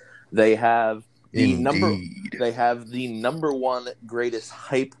Funaki. They have the number one greatest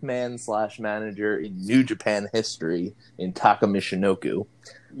hype man / manager in New Japan history in Taka Michinoku.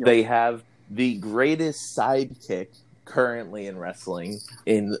 Yep. They have the greatest sidekick currently in wrestling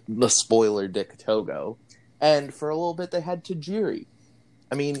in the Spoiler Dick Togo. And for a little bit they had Tajiri.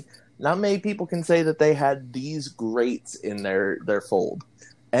 I mean, not many people can say that they had these greats in their fold.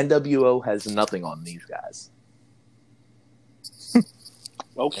 NWO has nothing on these guys.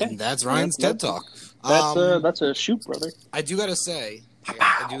 Okay, and that's Ryan's TED Talk. That's a shoot, brother. I do gotta say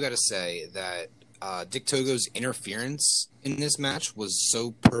that Dick Togo's interference in this match was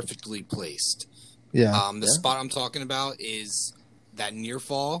so perfectly placed. Yeah. The spot I'm talking about is that near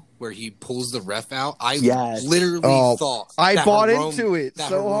fall where he pulls the ref out. I literally thought I bought into it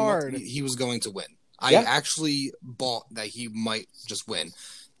so hard. He was going to win. I actually bought that he might just win.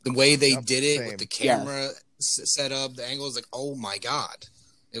 The way they did it with the camera set up, the angle was like, oh my God.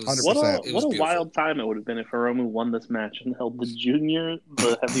 It was 100%. What a wild time it would have been if Hiromu won this match and held the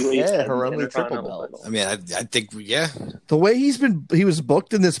heavyweight. Hiromu triple belt. I mean, I think, the way he was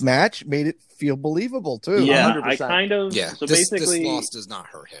booked in this match made it feel believable too. Yeah, 100%. I kind of. Yeah, so this basically, loss does not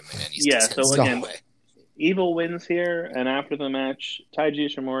hurt him in any sense. So again, Evil wins here, and after the match, Taiji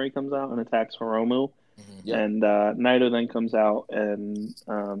Ishimori comes out and attacks Hiromu. Mm-hmm. And Naito then comes out and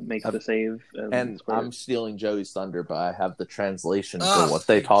makes the save. And I'm stealing Joey's thunder, but I have the translation for what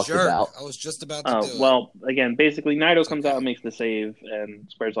they talked about. I was just about to do it. Well, again, basically, Naito comes out and makes the save and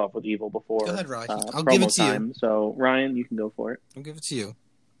squares off with Evil before go ahead, Ryan. I'll promo give it to time. you. So, Ryan, you can go for it. I'll give it to you.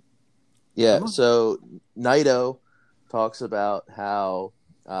 Yeah, so Naito talks about how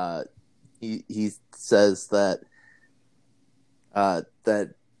he says that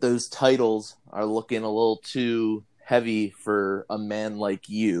that those titles are looking a little too heavy for a man like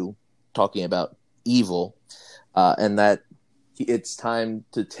you, talking about Evil, and that it's time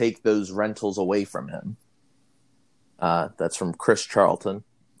to take those rentals away from him. That's from Chris Charlton.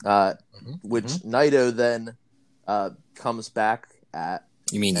 Which Naito then comes back at.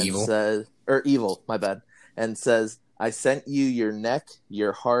 You mean Evil? Evil, my bad. And says, I sent you your neck,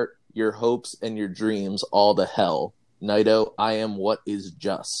 your heart, your hopes, and your dreams all to hell. Naito, I am what is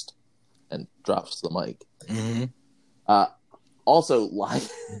just. And drops the mic. Also,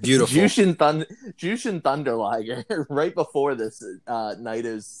 beautiful. Jushin Thunder Liger, right before this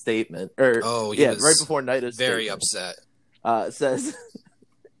Naito's statement. Right before Naito's very statement, upset. Says...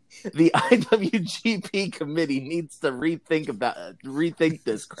 The IWGP committee needs to rethink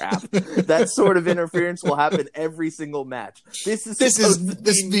this crap. That sort of interference will happen every single match. This means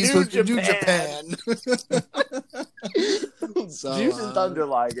New Japan. Jushin Thunder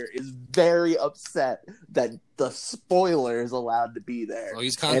Liger is very upset that the spoiler is allowed to be there. Well,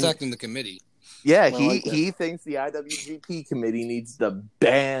 he's contacting the committee. Yeah, he thinks the IWGP committee needs to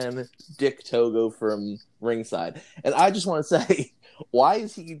ban Dick Togo from ringside. And I just want to say, why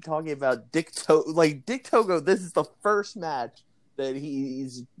is he talking about Dick Togo? Like, Dick Togo, this is the first match that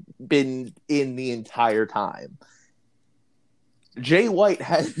he's been in the entire time. Jay White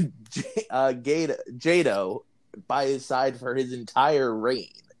had Jado by his side for his entire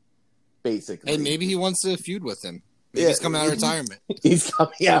reign, basically. And maybe he wants to feud with him. Maybe he's coming out of retirement. He's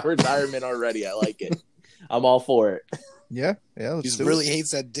coming out of retirement already. I like it. I'm all for it. Yeah. He really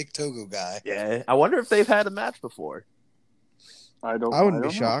hates that Dick Togo guy. Yeah. I wonder if they've had a match before. I wouldn't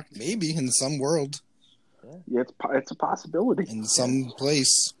be shocked. Maybe in some world. Yeah, it's a possibility. In some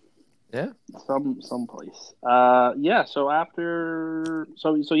place. Yeah. Some place. So after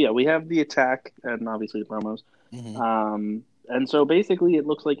we have the attack and obviously the promos. And so basically it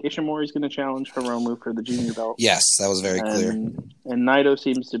looks like Ishimori is going to challenge Hiromu for the junior belt. Yes, that was very clear. And Naito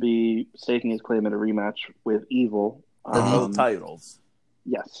seems to be staking his claim at a rematch with Evil. For both titles.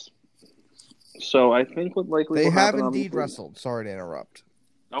 Yes. So I think what likely they will have happen, indeed wrestled. Sorry to interrupt.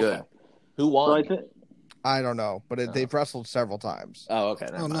 Okay. Good. Who won? So I don't know, but they've wrestled several times. Oh, okay.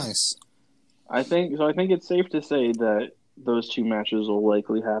 Nice. I think it's safe to say that those two matches will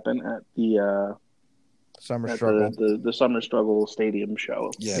likely happen at the Summer Struggle, the Summer Struggle Stadium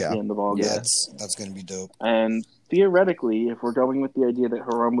show. Yeah, at the end of August. Yeah, that's going to be dope. And theoretically, if we're going with the idea that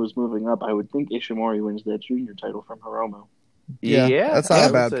Hiromu's moving up, I would think Ishimori wins that junior title from Hiromu. Yeah, that's not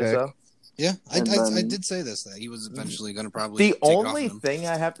a bad pick. So. Yeah, I did say this, that he was eventually going to probably The only thing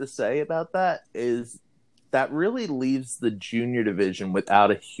I have to say about that is that really leaves the junior division without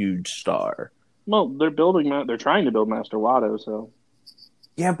a huge star. Well, they're trying to build Master Wato, so.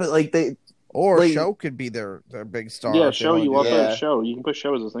 Yeah, but like Show could be their big star. Yeah, Show, you also have Show. You can put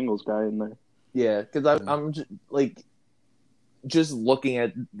Show as a singles guy in there. Yeah, because I'm just looking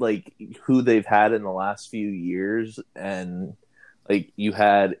at like who they've had in the last few years, and like you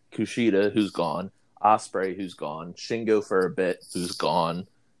had Kushida, who's gone, Ospreay, who's gone, Shingo for a bit, who's gone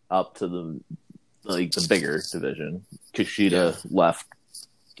up to the bigger division. Kushida left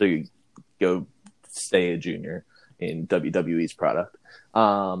to go stay a junior in WWE's product.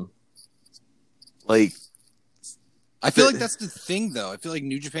 I feel like that's the thing, though. I feel like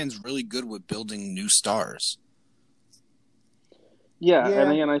New Japan's really good with building new stars. Yeah.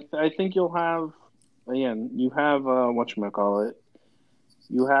 And again, I think you'll have whatchamacallit.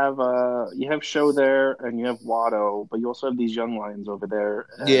 You have Show there, and you have Watto, but you also have these young lions over there.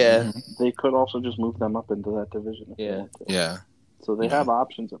 And they could also just move them up into that division. Yeah. So they have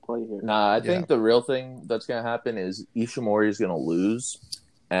options at play here. Nah, I think the real thing that's going to happen is Ishimori is going to lose,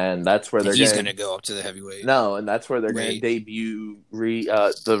 and that's where he's going to go up to the heavyweight. No, and that's where they're going to debut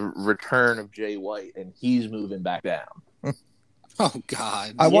the return of Jay White, and he's moving back down. Oh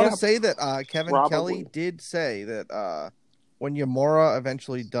God! I want to say that Kevin Kelly did say that when Yamura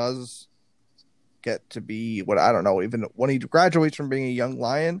eventually does get to be even when he graduates from being a young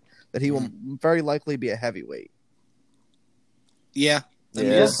lion, that he will very likely be a heavyweight. Yeah.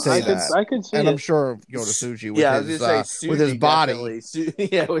 I could see and it. I'm sure Yota Tsuji with his body.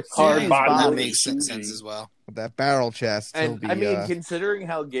 With hard body. That makes sense as well. With that barrel chest. And considering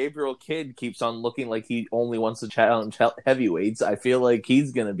how Gabriel Kidd keeps on looking like he only wants to challenge heavyweights, I feel like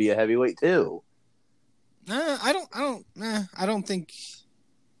he's going to be a heavyweight too. I don't think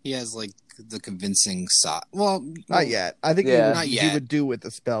he has like the convincing side. Well, not yet. I think he would do with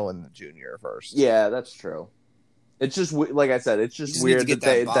the spell in the junior first. Yeah, that's true. It's just like I said. It's just weird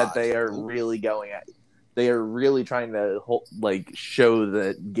that they are really going at. They are really trying to show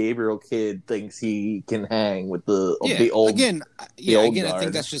that Gabriel Kidd thinks he can hang with the old. Again, guard. I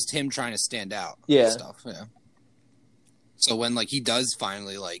think that's just him trying to stand out. Yeah. And stuff. Yeah. So when he does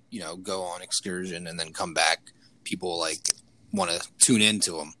finally go on excursion and then come back, people want to tune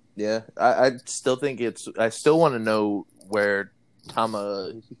into him. Yeah, I still think I still want to know where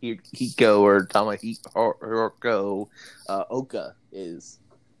Tamahiko or Tamahiko Oka is.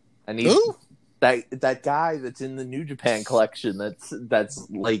 I need Who? that guy that's in the New Japan collection. That's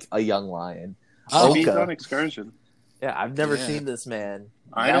like a young lion. Oh, He's Oka. on excursion. Yeah, I've never Yeah. seen this man.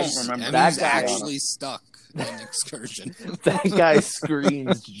 I don't remember. that he's guy- actually stuck in excursion. That guy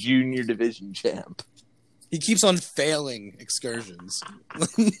screams junior division champ. He keeps on failing excursions.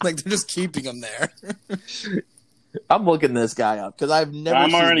 Like they're just keeping him there. I'm looking this guy up because I've never.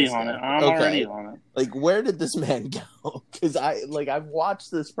 I'm seen already this on guy. it. I'm already on it. Like, where did this man go? Because I've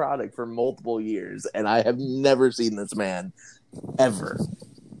watched this product for multiple years, and I have never seen this man ever.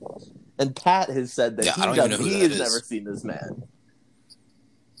 And Pat has said that he has never seen this man.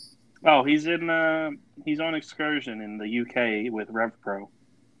 Oh, he's on excursion in the UK with Rev Pro.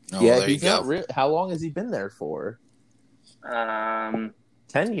 Oh, Yeah, there you he's go. not. How long has he been there for? 10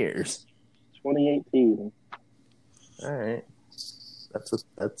 years. 2018. All right,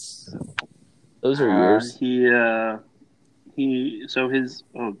 those are years.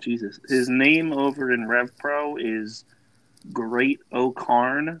 His name over in Rev Pro is Great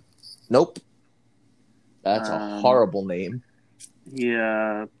O'Karn. Nope, that's a horrible name. He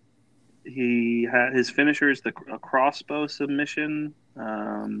had his finisher is a crossbow submission.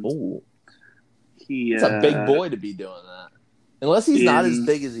 Oh, He's a big boy to be doing that, unless he's not as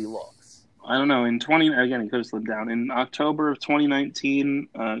big as he looks. I don't know. He could have slimmed down. In October of 2019,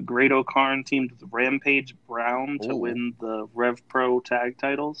 Great O'Karn teamed with Rampage Brown to win the Rev Pro tag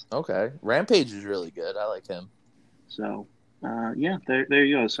titles. Okay, Rampage is really good. I like him. So, there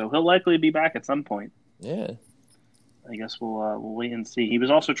you go. So he'll likely be back at some point. Yeah. I guess we'll wait and see. He was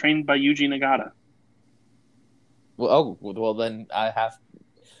also trained by Yuji Nagata. Well, then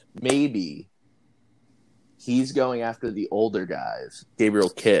maybe he's going after the older guys, Gabriel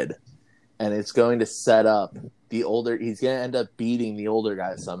Kidd, and it's going to set up he's going to end up beating the older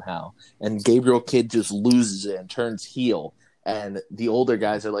guys somehow, and Gabriel Kidd just loses it and turns heel, and the older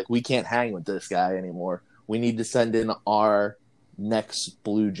guys are like, we can't hang with this guy anymore. We need to send in our next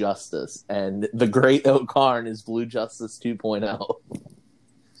Blue Justice, and the Great O'Karn is Blue Justice 2.0.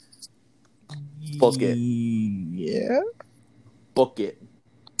 Book it. Yeah. Book it.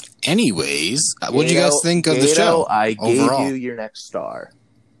 Anyways, what do you guys think of the show? I overall? gave you your next star.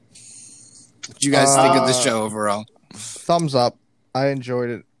 What do you guys think of the show overall? Thumbs up. I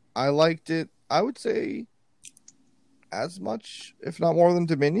enjoyed it. I liked it. I would say as much, if not more, than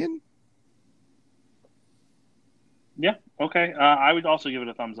Dominion. Yeah, okay. I would also give it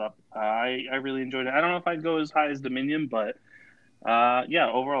a thumbs up. I really enjoyed it. I don't know if I'd go as high as Dominion, but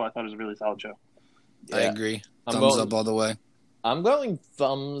overall I thought it was a really solid show. Yeah. I agree. Thumbs up all the way. I'm going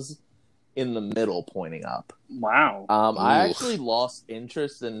thumbs in the middle, pointing up. Wow. I actually lost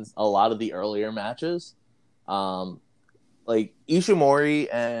interest in a lot of the earlier matches. Like Ishimori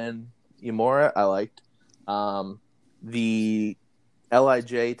and Yamura, I liked. The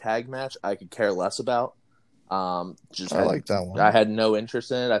LIJ tag match, I could care less about. I like that one. I had no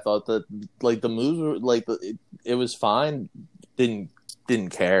interest in it. I thought that the moves were it was fine. Didn't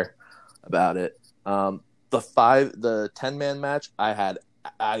care about it. The 10-man match, I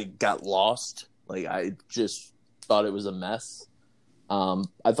got lost. I just thought it was a mess.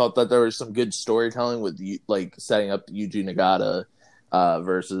 I thought that there was some good storytelling with setting up Yuji Nagata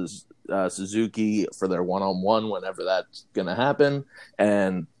versus Suzuki for their one-on-one whenever that's gonna happen,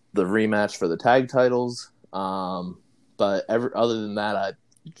 and the rematch for the tag titles. But other than that, I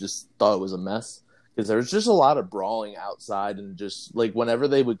just thought it was a mess because there was just a lot of brawling outside, and just whenever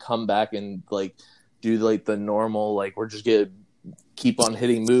they would come back and do the normal we're just gonna keep on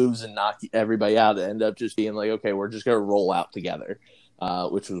hitting moves and knock everybody out, it ended up just being okay, we're just gonna roll out together,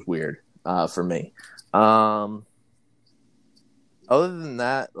 which was weird for me. Other than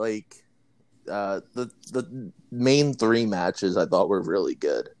that, the main three matches I thought were really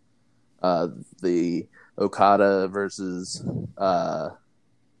good. The Okada versus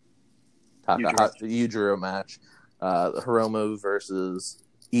Yujiro match, Hiromu versus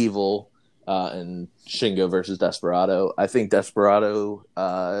Evil, and Shingo versus Desperado. I think Desperado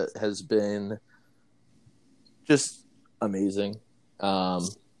has been just amazing.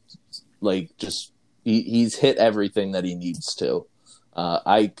 He's hit everything that he needs to.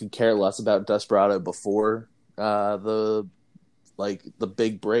 I could care less about Desperado before the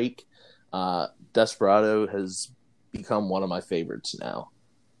big break. Desperado has become one of my favorites now.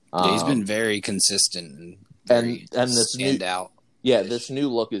 Yeah, he's been very consistent and this out. Yeah, this new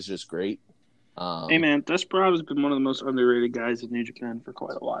look is just great. Hey man, Desperado's been one of the most underrated guys in New Japan for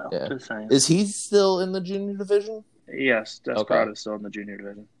quite a while. Yeah. Just saying. Is he still in the junior division? Yes, Desperado's still in the junior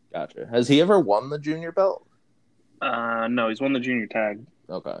division. Gotcha. Has he ever won the junior belt? No, he's won the junior tag.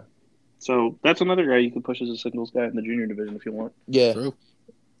 Okay. So that's another guy you could push as a singles guy in the junior division if you want. Yeah. True.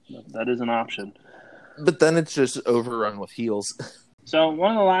 That is an option. But then it's just overrun with heels. So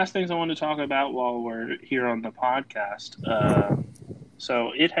one of the last things I want to talk about while we're here on the podcast,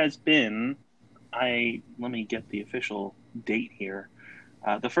 so it has been, let me get the official date here.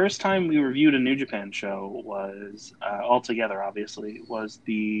 The first time we reviewed a New Japan show was, all together obviously, was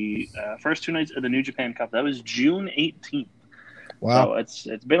the first 2 nights of the New Japan Cup. That was June 18th. Wow.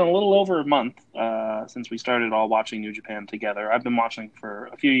 So it's been a little over a month since we started all watching New Japan together. I've been watching for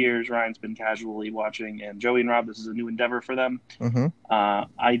a few years. Ryan's been casually watching, and Joey and Rob, this is a new endeavor for them. Mm-hmm.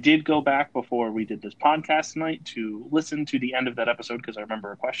 I did go back before we did this podcast tonight to listen to the end of that episode because I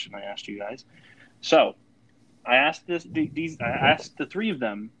remember a question I asked you guys. So I asked I asked the three of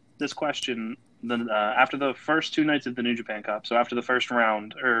them this question after the first 2 nights of the New Japan Cup. So after the first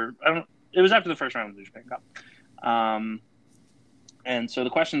round, it was after the first round of the New Japan Cup. And so the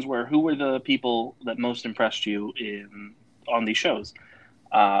questions were, who were the people that most impressed you on these shows?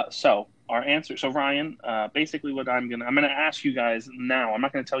 So our answer. So Ryan, basically, what I'm gonna ask you guys now. I'm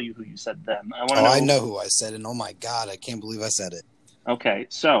not gonna tell you who you said then. I know who I said, and oh my god, I can't believe I said it. Okay,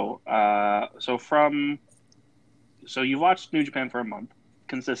 so you watched New Japan for a month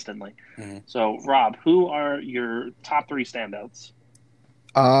consistently. Mm-hmm. So Rob, who are your top 3 standouts?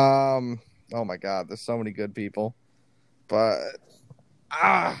 Oh my god, there's so many good people, but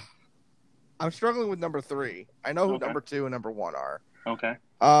I'm struggling with number 3. I know who number 2 and number 1 are. Okay.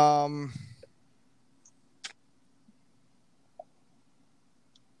 I'm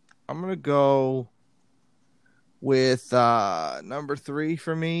gonna go with number 3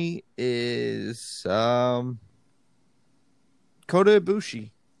 for me is Kota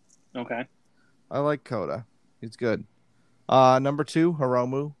Ibushi. Okay. I like Kota. He's good. Number 2,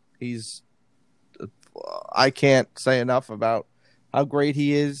 Hiromu. I can't say enough about how great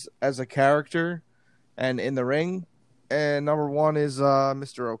he is as a character and in the ring. And number 1 is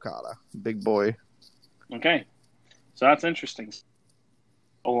Mr. Okada, big boy. Okay. So that's interesting.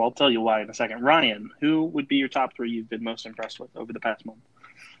 Oh, I'll tell you why in a second. Ryan, who would be your top 3 you've been most impressed with over the past month?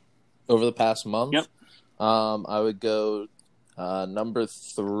 Over the past month? Yep. I would go number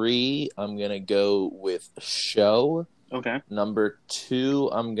 3, I'm going to go with Sho. Okay. Number 2,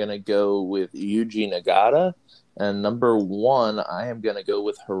 I'm going to go with Yuji Nagata. And number 1, I am going to go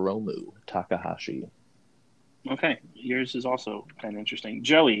with Hiromu Takahashi. Okay. Yours is also kind of interesting.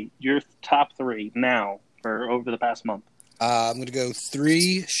 Joey, your top 3 now for over the past month. I'm going to go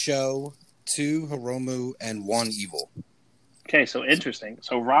 3 Sho, 2 Hiromu, and 1 Evil. Okay, so interesting.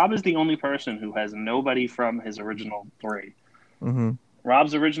 So Rob is the only person who has nobody from his original 3. Mm-hmm.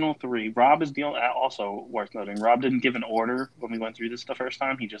 Rob's original 3. Rob is the only, also worth noting, Rob didn't give an order when we went through this the first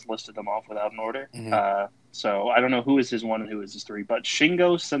time. He just listed them off without an order. Mm-hmm. So I don't know who is his 1 and who is his 3, but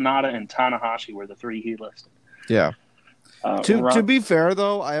Shingo, Sonata, and Tanahashi were the 3 he listed. Yeah. To be fair,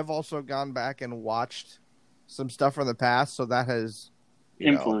 though, I have also gone back and watched some stuff from the past, so that has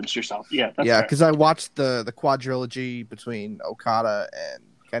influenced yourself. Yeah, that's yeah, because I watched the quadrilogy between Okada and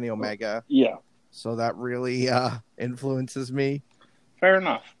Kenny Omega. Yeah. So that really influences me. Fair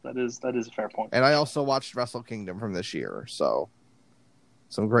enough. That is a fair point. And I also watched Wrestle Kingdom from this year, so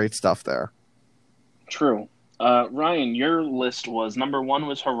some great stuff there. True. Ryan, your list was number 1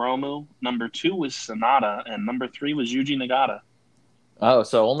 was Hiromu, number 2 was Sonata, and number 3 was Yuji Nagata. Oh,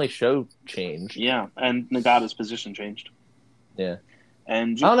 so only Sho changed. Yeah, and Nagata's position changed. Yeah.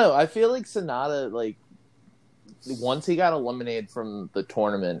 And I don't know. I feel like Sonata, like, once he got eliminated from the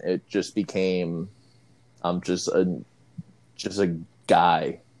tournament, it just became just a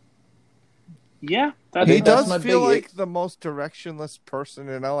guy. Yeah, he does feel like the most directionless person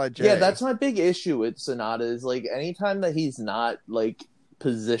in LIJ. Yeah, that's my big issue with Sonata is, like, anytime that he's not, like,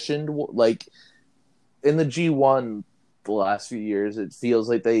 positioned, like, in the G1 the last few years, it feels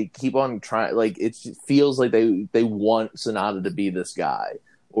like they keep on trying, like, it feels like they want Sonata to be this guy,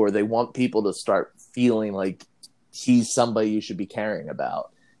 or they want people to start feeling like he's somebody you should be caring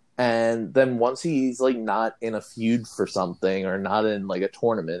about. And then once he's, like, not in a feud for something or not in, like, a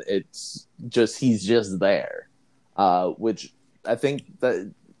tournament, it's just he's just there, which I think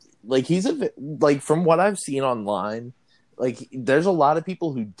that, like, like, from what I've seen online, like, there's a lot of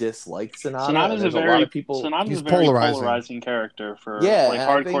people who dislike Sonata. Sonata's a very polarizing character for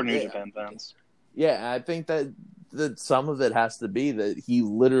hardcore New Japan fans. Yeah, I think that some of it has to be that he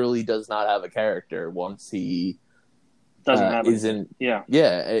literally does not have a character once he doesn't have isn't. Yeah,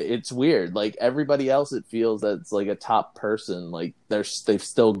 it's weird. Like everybody else, it feels that it's like a top person. Like they've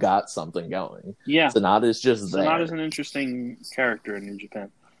still got something going. Yeah, Sonata's just there. Sonata's an interesting character in New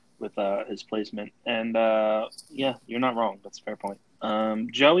Japan with his placement, and you're not wrong. That's a fair point.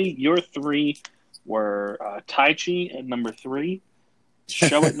 Joey, your three were Taichi at number 3,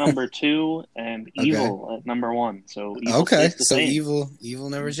 Show at number 2, and Evil at number 1. So Evil stays the same. Evil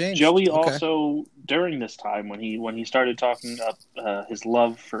never changed. Joey also, during this time when he started talking up his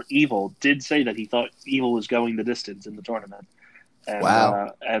love for Evil, did say that he thought Evil was going the distance in the tournament. And,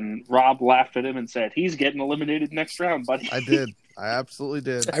 wow! And Rob laughed at him and said, "He's getting eliminated next round, buddy." I did. I absolutely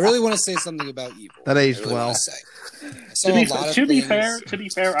did. I really want to say something about Evil. That aged well. To be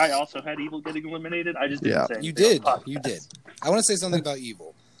fair, I also had Evil getting eliminated. I just didn't say you did. You did. I want to say something about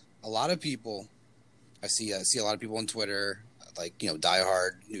Evil. A lot of people, I see a lot of people on Twitter, like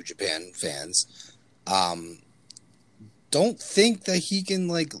diehard New Japan fans, don't think that he can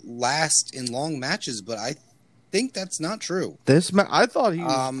last in long matches, but I think that's not true. I thought he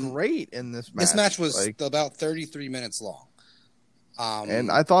was great in this match. This match was about 33 minutes long.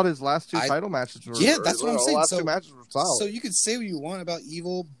 And I thought his last 2 title matches were that's what I'm saying. Last 2 matches were solid. So you could say what you want about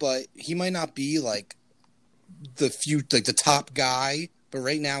Evil, but he might not be the top guy, but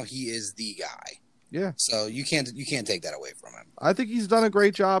right now he is the guy. Yeah. So you can't take that away from him. I think he's done a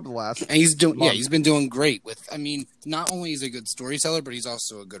great job the last. And he's been doing great with. I mean, not only is he a good storyteller, but he's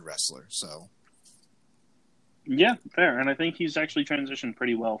also a good wrestler. So. Yeah, fair, and I think he's actually transitioned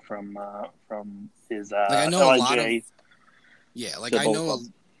pretty well from his I know LIJ. a lot of,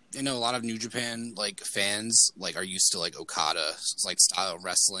 I know a lot of New Japan fans are used to Okada style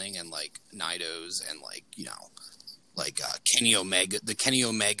wrestling and Naito's and Kenny Omega, the Kenny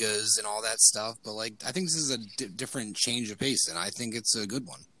Omegas and all that stuff. But I think this is a different change of pace, and I think it's a good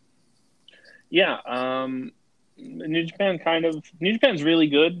one. Yeah, New Japan's really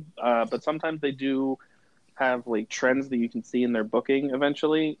good, but sometimes they do have trends that you can see in their booking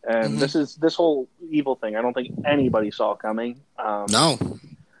eventually, and this whole Evil thing I don't think anybody saw coming. No.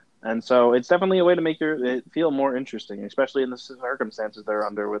 And so it's definitely a way to make it feel more interesting, especially in the circumstances they're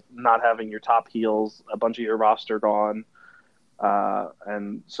under with not having your top heels, a bunch of your roster gone.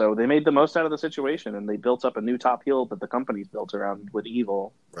 And so they made the most out of the situation, and they built up a new top heel that the company's built around with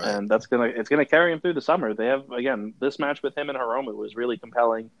Evil. Right. And it's gonna carry him through the summer. They have, again, this match with him and Hiromu was really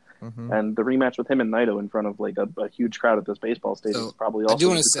compelling. Mm-hmm. And the rematch with him and Naito in front of a huge crowd at this baseball stadium is probably also. I do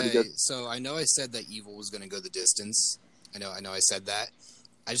want to say, so I know I said that Evil was going to go the distance. I know I said that.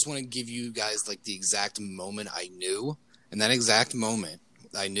 I just want to give you guys the exact moment I knew, and that exact moment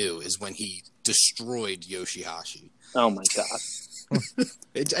I knew is when he destroyed Yoshihashi. Oh my god!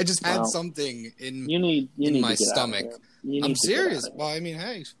 I just had something in my stomach. I'm serious. Well, I mean,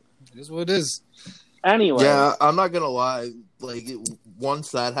 hey, it is what it is. Anyway, yeah, I'm not gonna lie.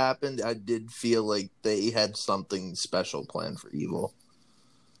 Once that happened, I did feel like they had something special planned for Evil.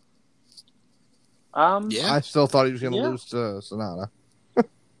 Yeah, I still thought he was going to lose to Sonata.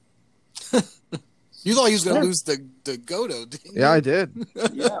 You thought he was going to lose the Goto, didn't you? Yeah, I did.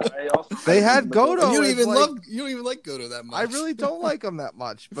 Yeah, I also they had Goto. And you don't even like Goto that much. I really don't like him that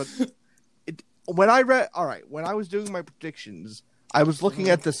much. But when I was doing my predictions, I was looking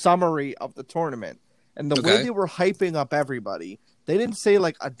at the summary of the tournament, and the way they were hyping up everybody. They didn't say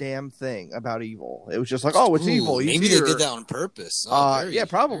a damn thing about Evil. It was just it's Evil. He's maybe here. They did that on purpose. Yeah,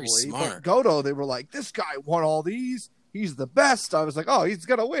 probably. Very smart. But Goto, they were like, this guy won all these. He's the best. I was like, oh, he's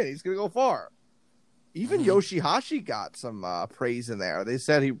gonna win. He's gonna go far. Even Yoshihashi got some praise in there. They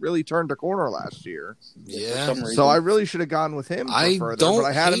said he really turned a corner last year. Yeah. So I really should have gone with him further. But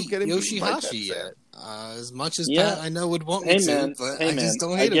I had him getting Yoshihashi yet. As much as Pat I know would want me to, but I just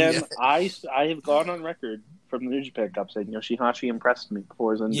don't hate him yet. I have gone on record from the New Japan Cup saying Yoshihashi impressed me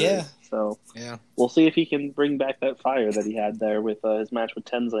before his injury. Yeah. So we'll see if he can bring back that fire that he had there with his match with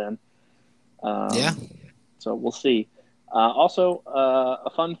Tenzan. So we'll see. Also, a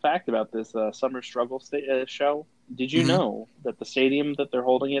fun fact about this Summer Struggle show. Did you know that the stadium that they're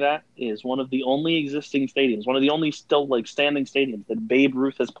holding it at is one of the only existing stadiums, one of the only still standing stadiums that Babe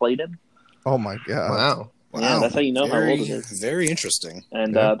Ruth has played in? Oh, my God. Wow. Yeah, that's how you know how old it is. Very interesting.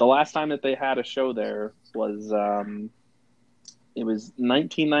 And the last time that they had a show there was it was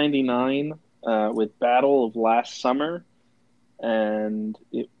 1999 with Battle of Last Summer, and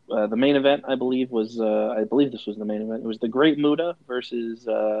the main event I believe this was the main event. It was the Great Muta versus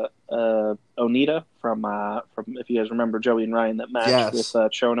Onita from if you guys remember Joey and Ryan, that match with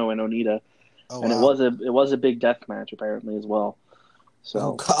Chono and Onita, and it was a big death match apparently as well.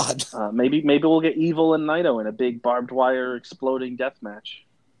 So, God, maybe we'll get Evil and Naito in a big barbed wire exploding death match.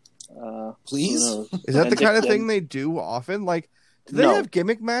 Please? Is that the kind of And- thing they do often? Like, do they No. have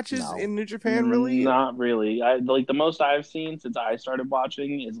gimmick matches in New Japan? Really? Not really. Like the most I've seen since I started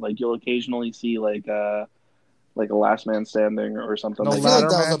watching is like you'll occasionally see like a last man standing or something. No I like feel like ladder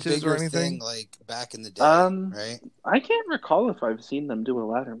that was a matches or bigger anything? thing, like back in the day, Um, right? I can't recall if I've seen them do a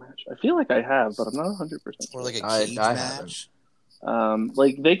ladder match. I feel like I have, but I'm not 100% Or sure. like a I cage haven't. match.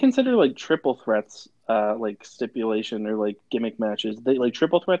 Like they consider like triple threats, like stipulation or like gimmick matches. They like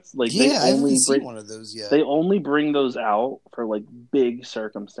triple threats. Like Yeah, I they only haven't seen bring one of those yet. they only bring those out for like big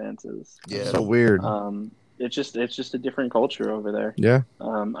circumstances. Yeah. So weird. It's just a different culture over there. Yeah.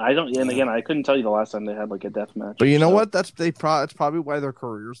 I don't, and again, I couldn't tell you the last time they had like a death match. But you know so. what? That's probably why their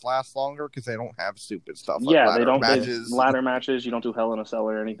careers last longer, because they don't have stupid stuff like Yeah, ladder they don't matches. ladder matches. You don't do Hell in a Cell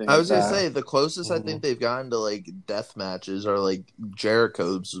or anything. I was like gonna that. say the closest I think they've gotten to like death matches are like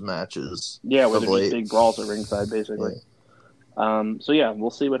Jericho's matches. Yeah, where of they're late. just big brawls at ringside, basically. So yeah, we'll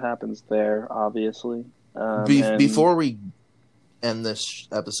see what happens there. Obviously, and- Before we end this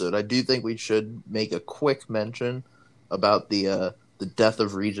episode, I do think we should make a quick mention about the death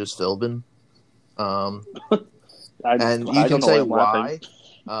of Regis Philbin. And you I can don't know say I'm why,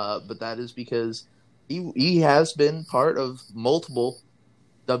 laughing. but that is because he has been part of multiple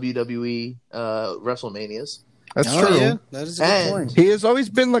WWE WrestleManias. That's true. Yeah, that is a good And- point. He has always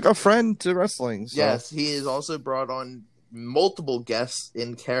been like a friend to wrestling. So. Yes, he has also brought on multiple guests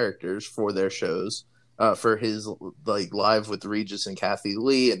in characters for their shows. For his like Live with Regis and Kathy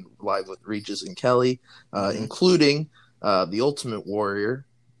Lee and Live with Regis and Kelly, including the Ultimate Warrior,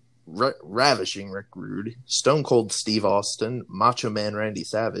 Ravishing Rick Rude, Stone Cold Steve Austin, Macho Man Randy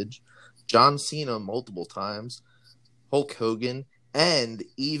Savage, John Cena multiple times, Hulk Hogan, and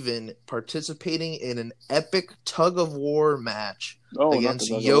even participating in an epic tug of war match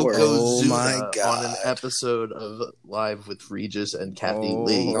against Yokozuna on an episode of Live with Regis and Kathy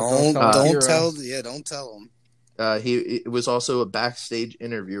Lee. Don't tell him. He was also a backstage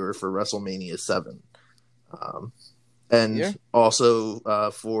interviewer for WrestleMania 7. And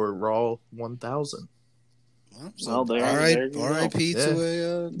also for Raw 1000. Well, there you go. R.I.P.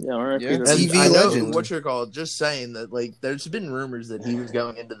 to a R.I.P. to TV I know legend. what you're called. Just saying that, like, there's been rumors that he was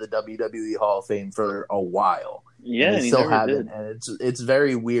going into the WWE Hall of Fame for a while. Yeah, and he still never haven't, did. and it's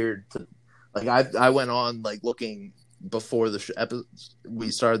very weird. I went on like looking before we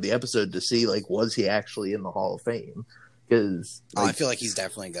started the episode to see like was he actually in the Hall of Fame? Because I feel like he's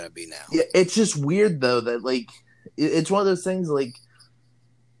definitely gonna be now. Yeah, it's just weird though that like it's one of those things like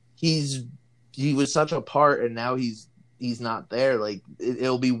he was such a part and now he's not there. Like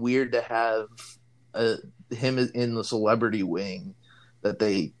it'll be weird to have him in the celebrity wing that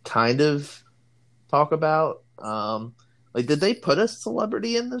they kind of talk about. Like, did they put a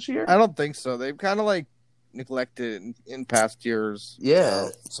celebrity in this year? I don't think so. They've kind of like neglected it in past years. Yeah,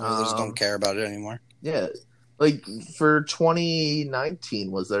 some others don't care about it anymore. Yeah, like for 2019,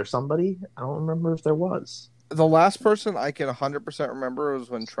 was there somebody? I don't remember if there was. The last person I can 100% remember was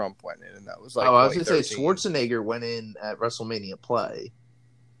when Trump went in, and that was like. Oh, I was going to say 2013. Schwarzenegger went in at WrestleMania Play.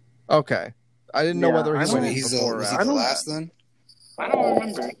 Okay, I didn't know whether he went in Was before. he the last then? I don't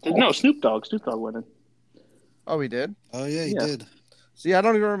remember. No, Snoop Dogg went in. Oh, he did? Oh, yeah, he did. See, I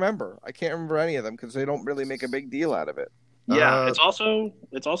don't even remember. I can't remember any of them because they don't really make a big deal out of it. Yeah, it's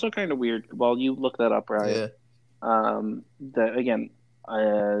also kind of weird. While you look that up, Ryan. Yeah. That again,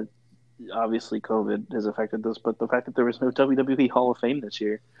 obviously COVID has affected this, but the fact that there was no WWE Hall of Fame this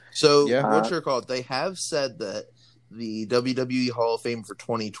year. So, Yeah. what's your call? They have said that the WWE Hall of Fame for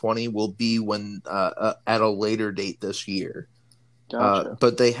 2020 will be when at a later date this year. Gotcha.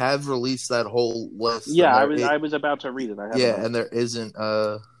 But they have released that whole list. Yeah, I was about to read it. And there isn't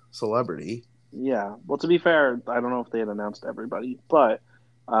a celebrity. Yeah. Well, to be fair, I don't know if they had announced everybody, but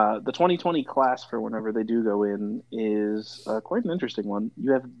the 2020 class for whenever they do go in is quite an interesting one.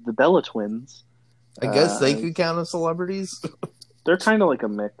 You have the Bella Twins. I guess they could count as celebrities. They're kind of like a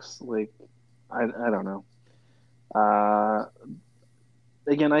mix. Like, I don't know.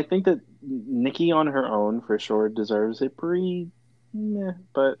 Again, I think that Nikki on her own for sure deserves it. Brie, meh,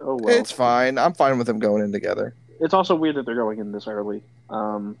 but oh well. It's fine. I'm fine with them going in together. It's also weird that they're going in this early.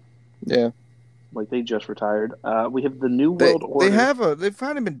 Yeah. Like they just retired. We have the New World Order. They've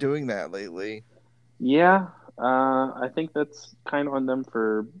kind of been doing that lately. Yeah. I think that's kind of on them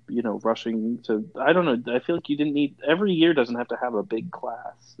for, rushing to, I don't know. I feel like you didn't need, every year doesn't have to have a big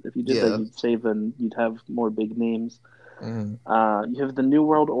class. If you did that, you'd save and you'd have more big names. Mm-hmm. You have the New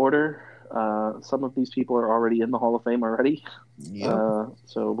World Order. Some of these people are already in the Hall of Fame already. Yeah.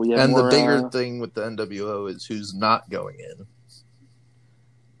 So we have and more, the bigger thing with the NWO is who's not going in.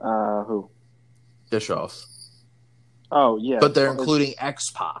 Who? Bischoff. Oh yeah, but they're including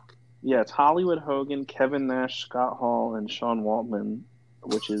X-Pac. Yeah, it's Hollywood Hogan, Kevin Nash, Scott Hall, and Sean Waltman,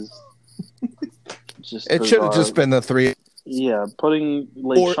 which is just it should have just been the three. Yeah, putting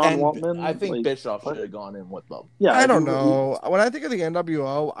Sean Waltman. I think Bischoff should have gone in with them. Yeah, I don't know. When I think of the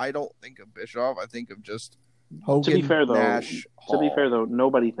NWO, I don't think of Bischoff. I think of just Hogan. To be fair, though, Nash, Hall.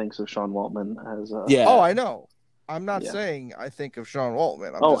 nobody thinks of Sean Waltman as. Yeah. Oh, I know. I'm not saying I think of Sean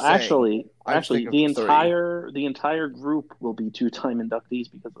Waltman. Actually, the entire group will be 2-time inductees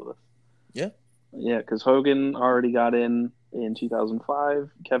because of this. Yeah. Yeah, because Hogan already got in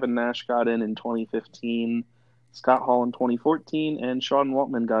 2005. Kevin Nash got in 2015. Scott Hall in 2014, and Sean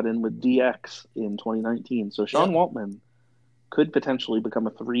Waltman got in with DX in 2019. So Sean Waltman could potentially become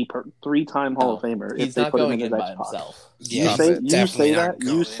a three-time Hall of Famer if they put him in by himself. Yeah, you say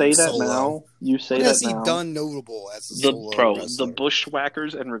that now. What has he done notable as a solo wrestler? The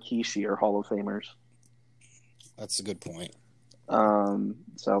Bushwhackers and Rikishi are Hall of Famers. That's a good point.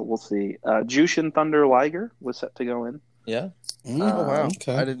 So we'll see. Jushin Thunder Liger was set to go in. Yeah. Oh wow.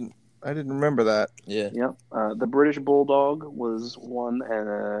 Okay. I didn't remember that. Yeah. Yep. The British Bulldog was one,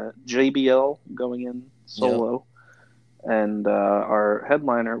 and JBL going in solo. Yep. And our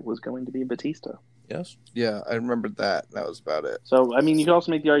headliner was going to be Batista. Yes. Yeah, I remembered that. That was about it. So, I mean, you could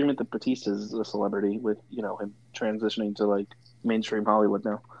also make the argument that Batista is a celebrity with, him transitioning to, mainstream Hollywood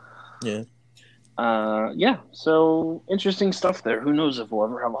now. Yeah. So interesting stuff there. Who knows if we'll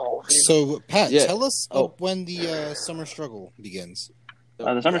ever have a Hall of Fame. So, Pat, tell us when the Summer Struggle begins.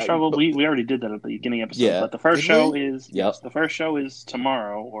 The Summer Struggle, we already did that at the beginning episode. Yeah. But the first show is the first show is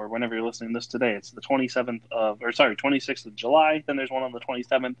tomorrow, or whenever you're listening to this today. It's the 26th of July. Then there's one on the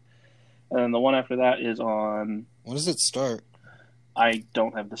 27th, and then the one after that is on. When does it start? I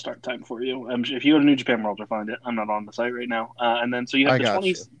don't have the start time for you. If you go to New Japan World, you'll find it. I'm not on the site right now. And then so you have the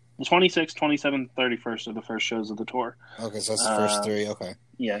 26th, 27th, 31st are the first shows of the tour. Okay, so that's the first three. Okay.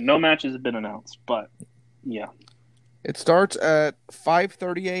 Yeah, no matches have been announced, but yeah. It starts at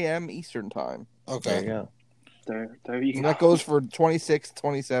 5:30 a.m. Eastern time. Okay. There you go. There you go. And that goes for 26th,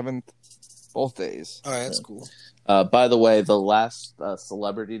 27th, both days. All right, that's cool. By the way, the last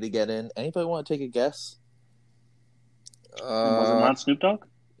celebrity to get in, anybody want to take a guess? Was it not Snoop Dogg?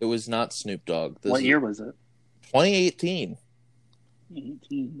 It was not Snoop Dogg. What year was it? 2018.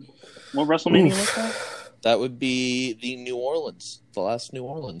 2018. What WrestleMania was that? That would be the last New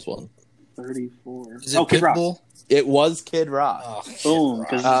Orleans one. 34. Is it Kid Rock. It was Kid Rock. Oh, boom!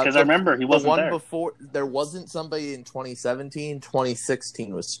 Because I remember he wasn't there. Before, there wasn't somebody in 2017.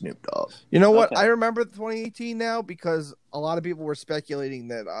 2016 was Snoop Dogg. You know what? Okay. I remember 2018 now because a lot of people were speculating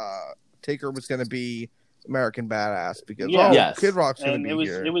that Taker was going to be American Badass because Kid Rock's going to be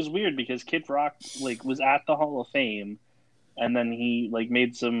here. It was weird because Kid Rock was at the Hall of Fame, and then he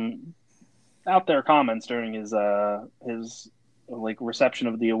made some out there comments during his reception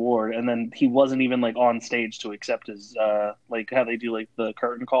of the award, and then he wasn't even on stage to accept his how they do the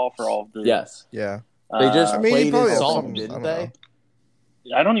curtain call for all of the they just played his song, didn't they?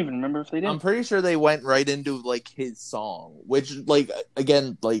 I don't even remember if they did. I'm pretty sure they went right into his song, which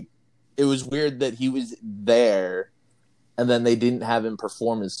again it was weird that he was there and then they didn't have him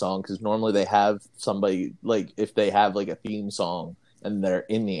perform his song because normally they have somebody if they have a theme song and they're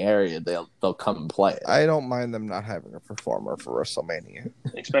in the area, they'll come and play it. I don't mind them not having a performer for WrestleMania,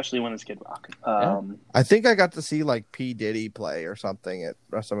 especially when it's Kid Rock. I think I got to see P. Diddy play or something at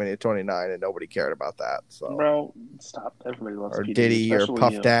WrestleMania 29, and nobody cared about that. So, bro, stop! Everybody loves or P. Diddy or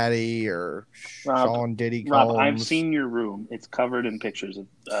Puff Daddy or Sean Diddy Combs. Rob, I've seen your room; it's covered in pictures of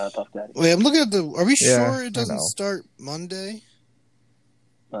Puff Daddy. Wait, I'm looking at the. Are we sure it doesn't start Monday?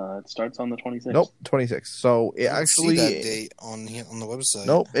 It starts on the 26th. Nope, 26th. So it actually see that date on the website.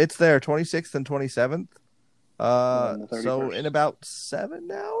 Nope, it's there, 26th and 27th. So in about 7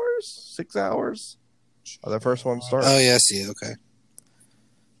 hours, 6 hours, the first one starts. Oh yeah, I see it. Okay.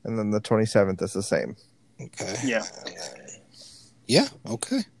 And then the 27th is the same. Okay. Yeah. Yeah.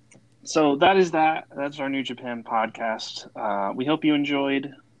 Okay. So that's our New Japan podcast. We hope you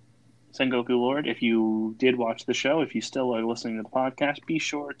enjoyed Sengoku Lord. If you did watch the show, if you still are listening to the podcast, be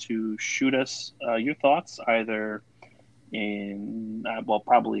sure to shoot us your thoughts either in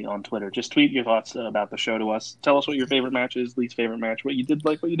probably on Twitter. Just tweet your thoughts about the show to us. Tell us what your favorite match is, least favorite match, what you did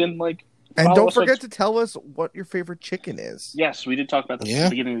like, what you didn't like. And don't forget to tell us what your favorite chicken is. Yes, we did talk about this at the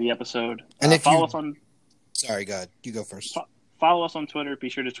beginning of the episode. And if follow us on. Sorry, God, you go first. Follow us on Twitter. Be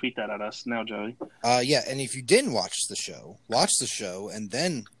sure to tweet that at us now, Joey. Yeah, and if you didn't watch the show and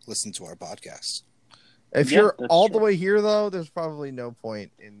then listen to our podcast. If you're all the way here, though, there's probably no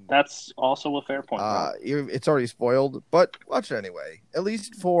point in. That's also a fair point. It's already spoiled, but watch it anyway. At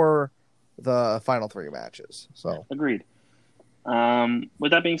least for the final 3 matches. So agreed.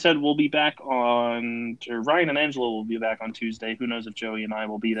 With that being said, we'll be back Ryan and Angela will be back on Tuesday. Who knows if Joey and I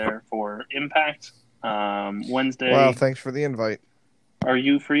will be there for Impact. Wednesday. Well, thanks for the invite. Are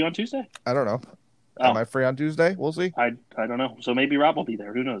you free on Tuesday? I don't know. Am I free on Tuesday? We'll see. I don't know. So maybe Rob will be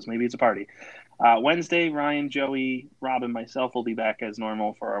there. Who knows? Maybe it's a party. Wednesday, Ryan, Joey, Rob, and myself will be back as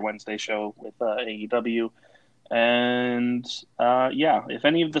normal for our Wednesday show with AEW. And if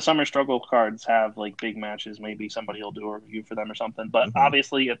any of the Summer Struggle cards have like big matches, maybe somebody will do a review for them or something. But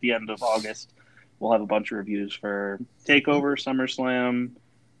obviously, at the end of August, we'll have a bunch of reviews for TakeOver, SummerSlam,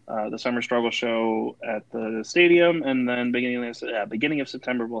 the Summer Struggle show at the stadium, and then beginning of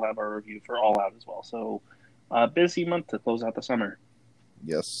September, we'll have our review for All Out as well. So, busy month to close out the summer.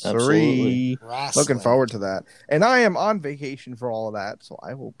 Yes, sirree. Looking forward to that. And I am on vacation for all of that, so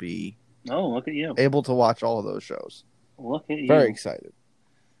I will be look at you. Able to watch all of those shows. Look at you. Very excited.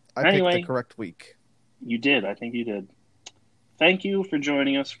 I picked the correct week. You did. I think you did. Thank you for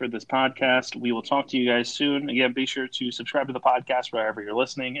joining us for this podcast. We will talk to you guys soon. Again, be sure to subscribe to the podcast wherever you're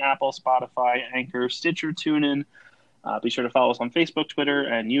listening. Apple, Spotify, Anchor, Stitcher, TuneIn. Be sure to follow us on Facebook, Twitter,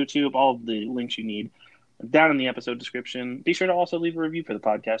 and YouTube. All of the links you need down in the episode description. Be sure to also leave a review for the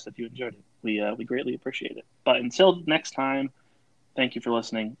podcast if you enjoyed it. We greatly appreciate it. But until next time, thank you for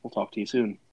listening. We'll talk to you soon.